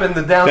thought. shiplap in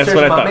the downstairs That's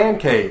what of I my thought. man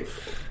cave.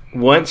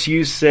 Once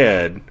you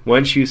said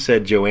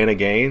Joanna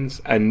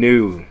Gaines, I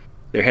knew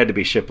there had to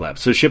be shiplap.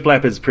 So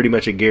shiplap is pretty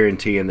much a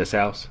guarantee in this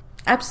house.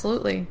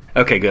 Absolutely.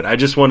 Okay, good. I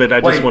just wanted to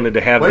have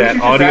what did that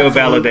you just audio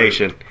absolutely-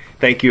 validation.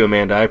 Thank you,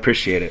 Amanda. I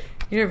appreciate it.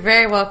 You're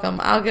very welcome.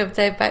 I'll give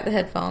Dave back the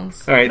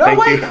headphones. All right, No, thank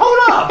wait, you. hold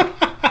up.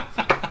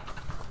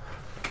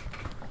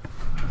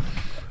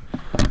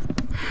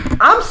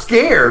 I'm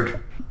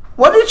scared.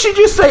 What did she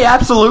just say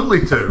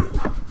absolutely to?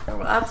 There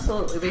will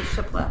absolutely be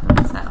shiplap in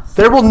this house.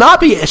 There will not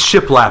be a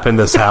shiplap in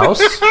this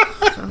house.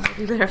 Sounds like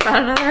you better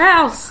find another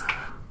house.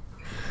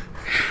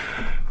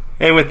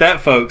 And with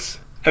that, folks,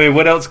 I mean,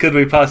 what else could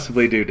we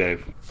possibly do,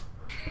 Dave?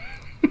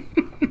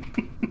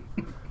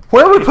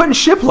 Where are we putting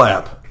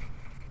shiplap?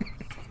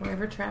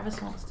 Wherever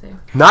Travis wants to.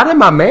 Not in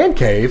my man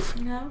cave.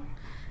 No.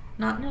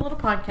 Not in your little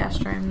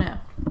podcast room, no.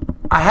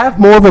 I have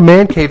more of a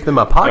man cave than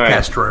my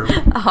podcast room.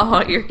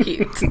 Oh, you're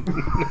cute.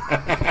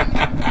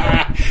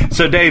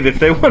 So, Dave, if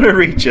they want to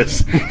reach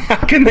us,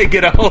 how can they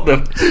get a hold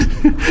of us?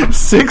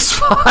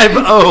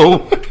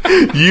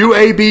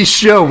 650-UAB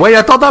show. Wait,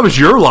 I thought that was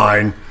your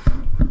line.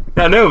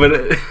 I know,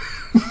 but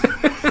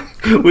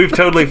we've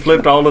totally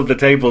flipped all of the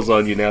tables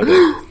on you now,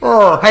 Dave.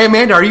 Oh, hey,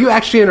 Amanda, are you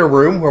actually in a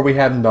room where we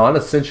have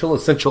non-essential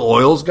essential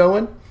oils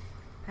going?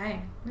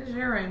 Hey, this is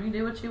your room. You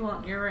do what you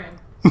want in your room.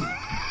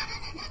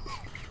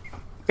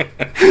 All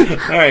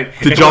right.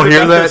 Did y'all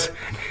hear that?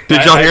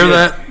 Did y'all hear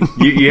that?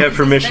 You have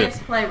permission.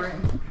 Next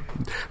playroom.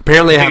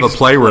 Apparently, I have a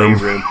playroom.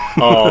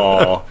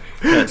 Oh,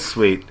 that's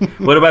sweet.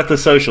 What about the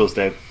socials,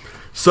 Dave?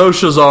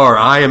 Socials are,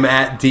 I am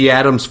at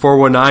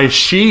DAdams419.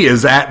 She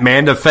is at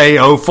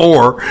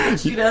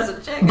MandaFay04. She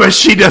doesn't check. But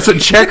she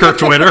doesn't check her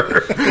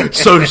Twitter.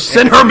 So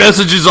send her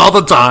messages all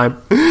the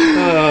time.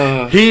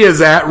 He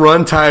is at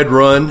Run Tide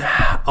Run.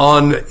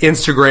 On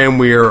Instagram,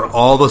 we are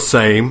all the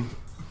same.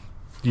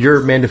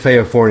 You're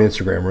MandaFay04 on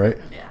Instagram, right?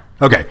 Yeah.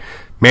 Okay.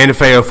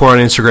 MandaFay04 on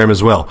Instagram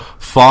as well.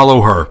 Follow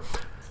her.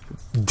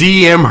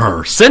 DM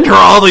her. Send her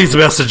all these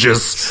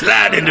messages.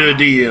 Slide into the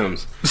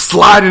DMs.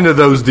 Slide into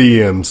those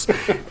DMs.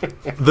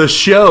 The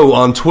show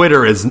on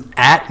Twitter is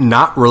at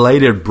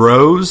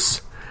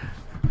NotRelatedBros.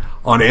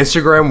 On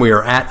Instagram, we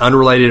are at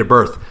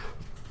UnrelatedAtBirth.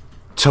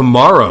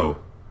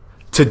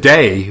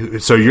 Today,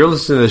 so you're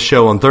listening to the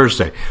show on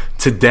Thursday.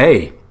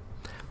 Today,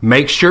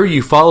 make sure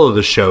you follow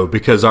the show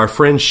because our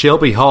friend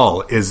Shelby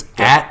Hall is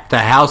at the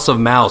House of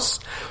Mouse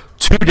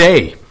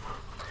today.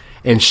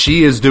 And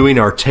she is doing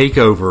our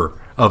takeover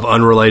of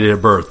Unrelated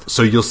at Birth.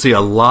 So you'll see a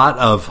lot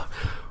of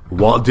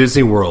Walt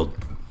Disney World.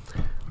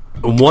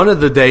 One of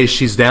the days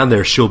she's down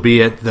there, she'll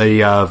be at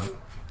the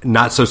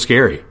Not So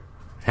Scary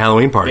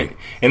Halloween party.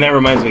 And that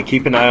reminds me,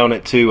 keep an eye on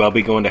it too. I'll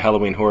be going to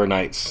Halloween Horror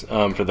Nights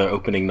for the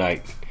opening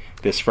night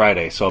this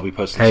Friday, so I'll be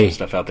posting some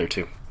stuff out there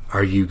too.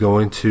 Are you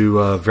going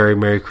to Very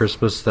Merry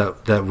Christmas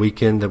that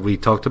weekend that we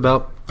talked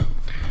about?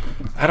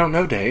 I don't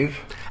know, Dave.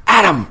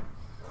 Adam!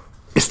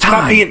 It's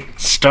time.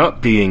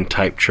 Stop being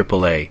type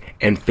AAA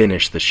and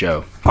finish the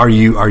show. Are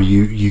you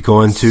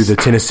going to the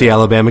Tennessee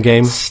Alabama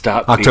game?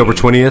 Stop. October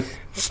 20th,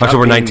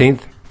 October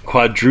 19th.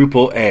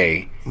 Quadruple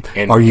A.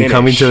 And are you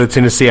coming to the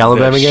Tennessee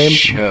Alabama game?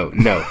 Show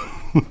no.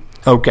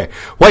 Okay.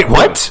 Wait,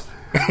 what?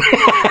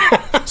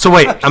 So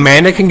wait,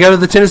 Amanda can go to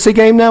the Tennessee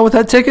game now with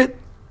that ticket?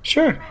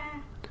 Sure.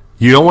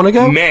 You don't want to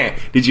go? Meh.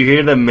 Did you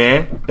hear the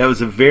meh? That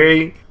was a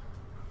very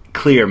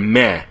clear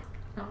meh.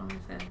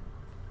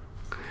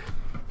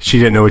 She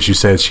didn't know what you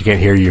said. She can't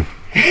hear you.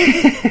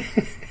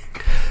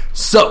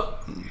 So,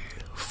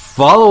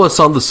 follow us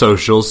on the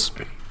socials.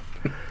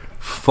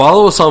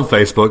 Follow us on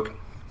Facebook.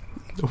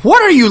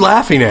 What are you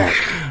laughing at?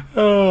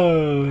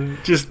 Oh,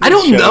 I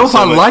don't know if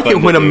I like it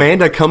when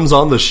Amanda comes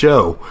on the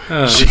show.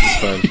 Oh, this is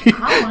fun.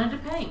 I wanted to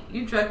paint.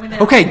 You drug me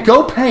down. Okay,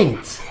 go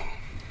paint.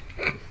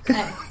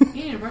 Hey, you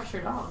need to brush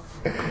your dog.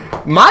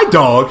 My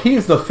dog,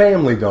 he's the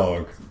family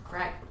dog.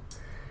 Right.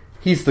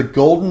 He's the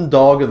golden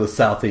dog of the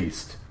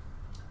Southeast.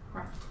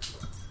 Right.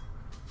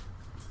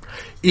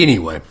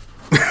 Anyway.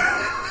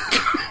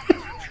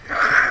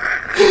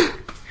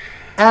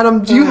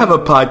 Adam, do you have a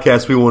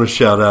podcast we want to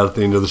shout out at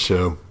the end of the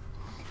show?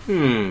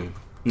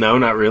 No,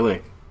 not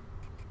really.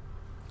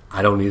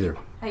 I don't either.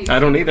 Hey, I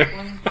don't either.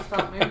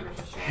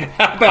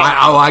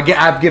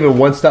 I've given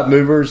One Stop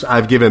Movers.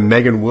 I've given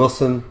Megan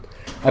Wilson.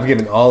 I've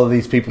given all of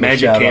these people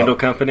Magic a shout Candle out.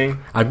 Company.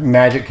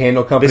 Magic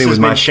Candle Company This has was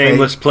been my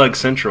Shameless Plug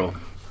Central.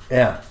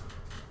 Yeah.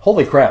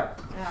 Holy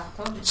crap. Yeah,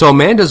 I told you. So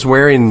Amanda's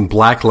wearing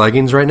black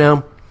leggings right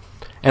now,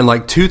 and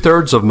like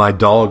 2/3 of my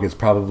dog is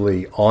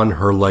probably on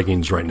her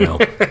leggings right now.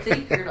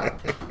 See, your dog.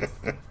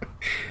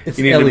 It's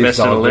You need to Ellie's invest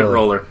in a dog, lint really.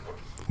 roller.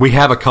 We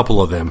have a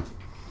couple of them.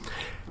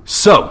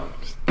 So,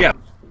 Yeah.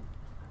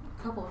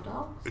 Couple of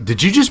dogs.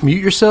 did you just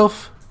mute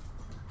yourself?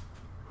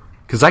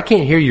 Because I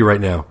can't hear you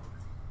right now.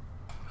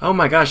 Oh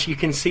my gosh, you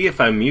can see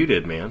if I'm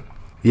muted, man.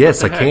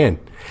 Yes, I heck? can.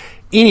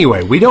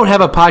 Anyway, we don't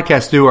have a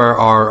podcast to do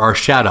our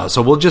shout out,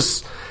 so we'll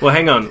just... Well,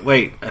 hang on.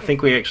 Wait, I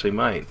think we actually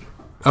might.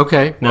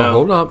 Okay, well, No,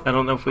 hold up. I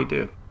don't know if we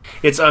do.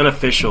 It's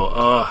unofficial.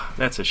 Oh,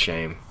 that's a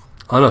shame.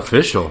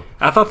 Unofficial.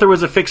 I thought there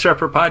was a Fixer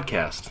Upper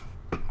podcast.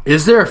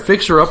 Is there a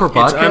Fixer Upper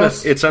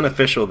podcast? It's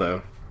unofficial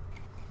though.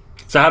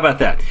 So how about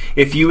that?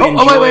 If you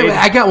enjoyed... Oh, wait.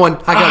 I got one.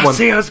 I got one.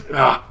 See,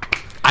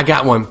 I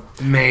got one.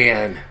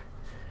 man.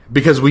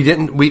 Because we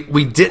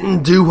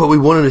didn't do what we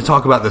wanted to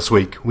talk about this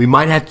week. We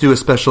might have to do a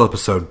special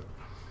episode.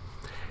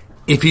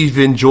 If you've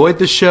enjoyed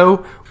the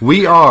show,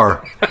 we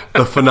are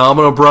the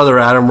phenomenal brother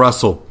Adam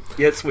Russell.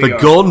 Yes, we the are.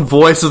 golden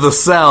voice of the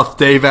South,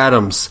 Dave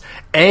Adams.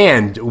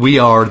 And we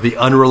are the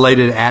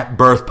Unrelated at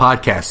Birth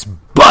podcast.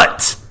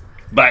 But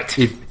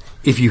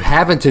if you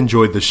haven't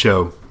enjoyed the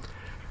show,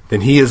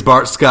 then he is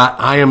Bart Scott,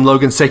 I am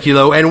Logan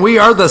Seculo, and we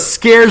are the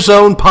Scare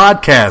Zone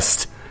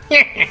podcast.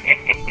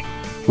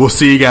 We'll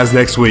see you guys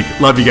next week.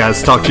 Love you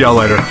guys. Talk to y'all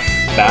later.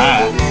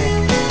 Bye.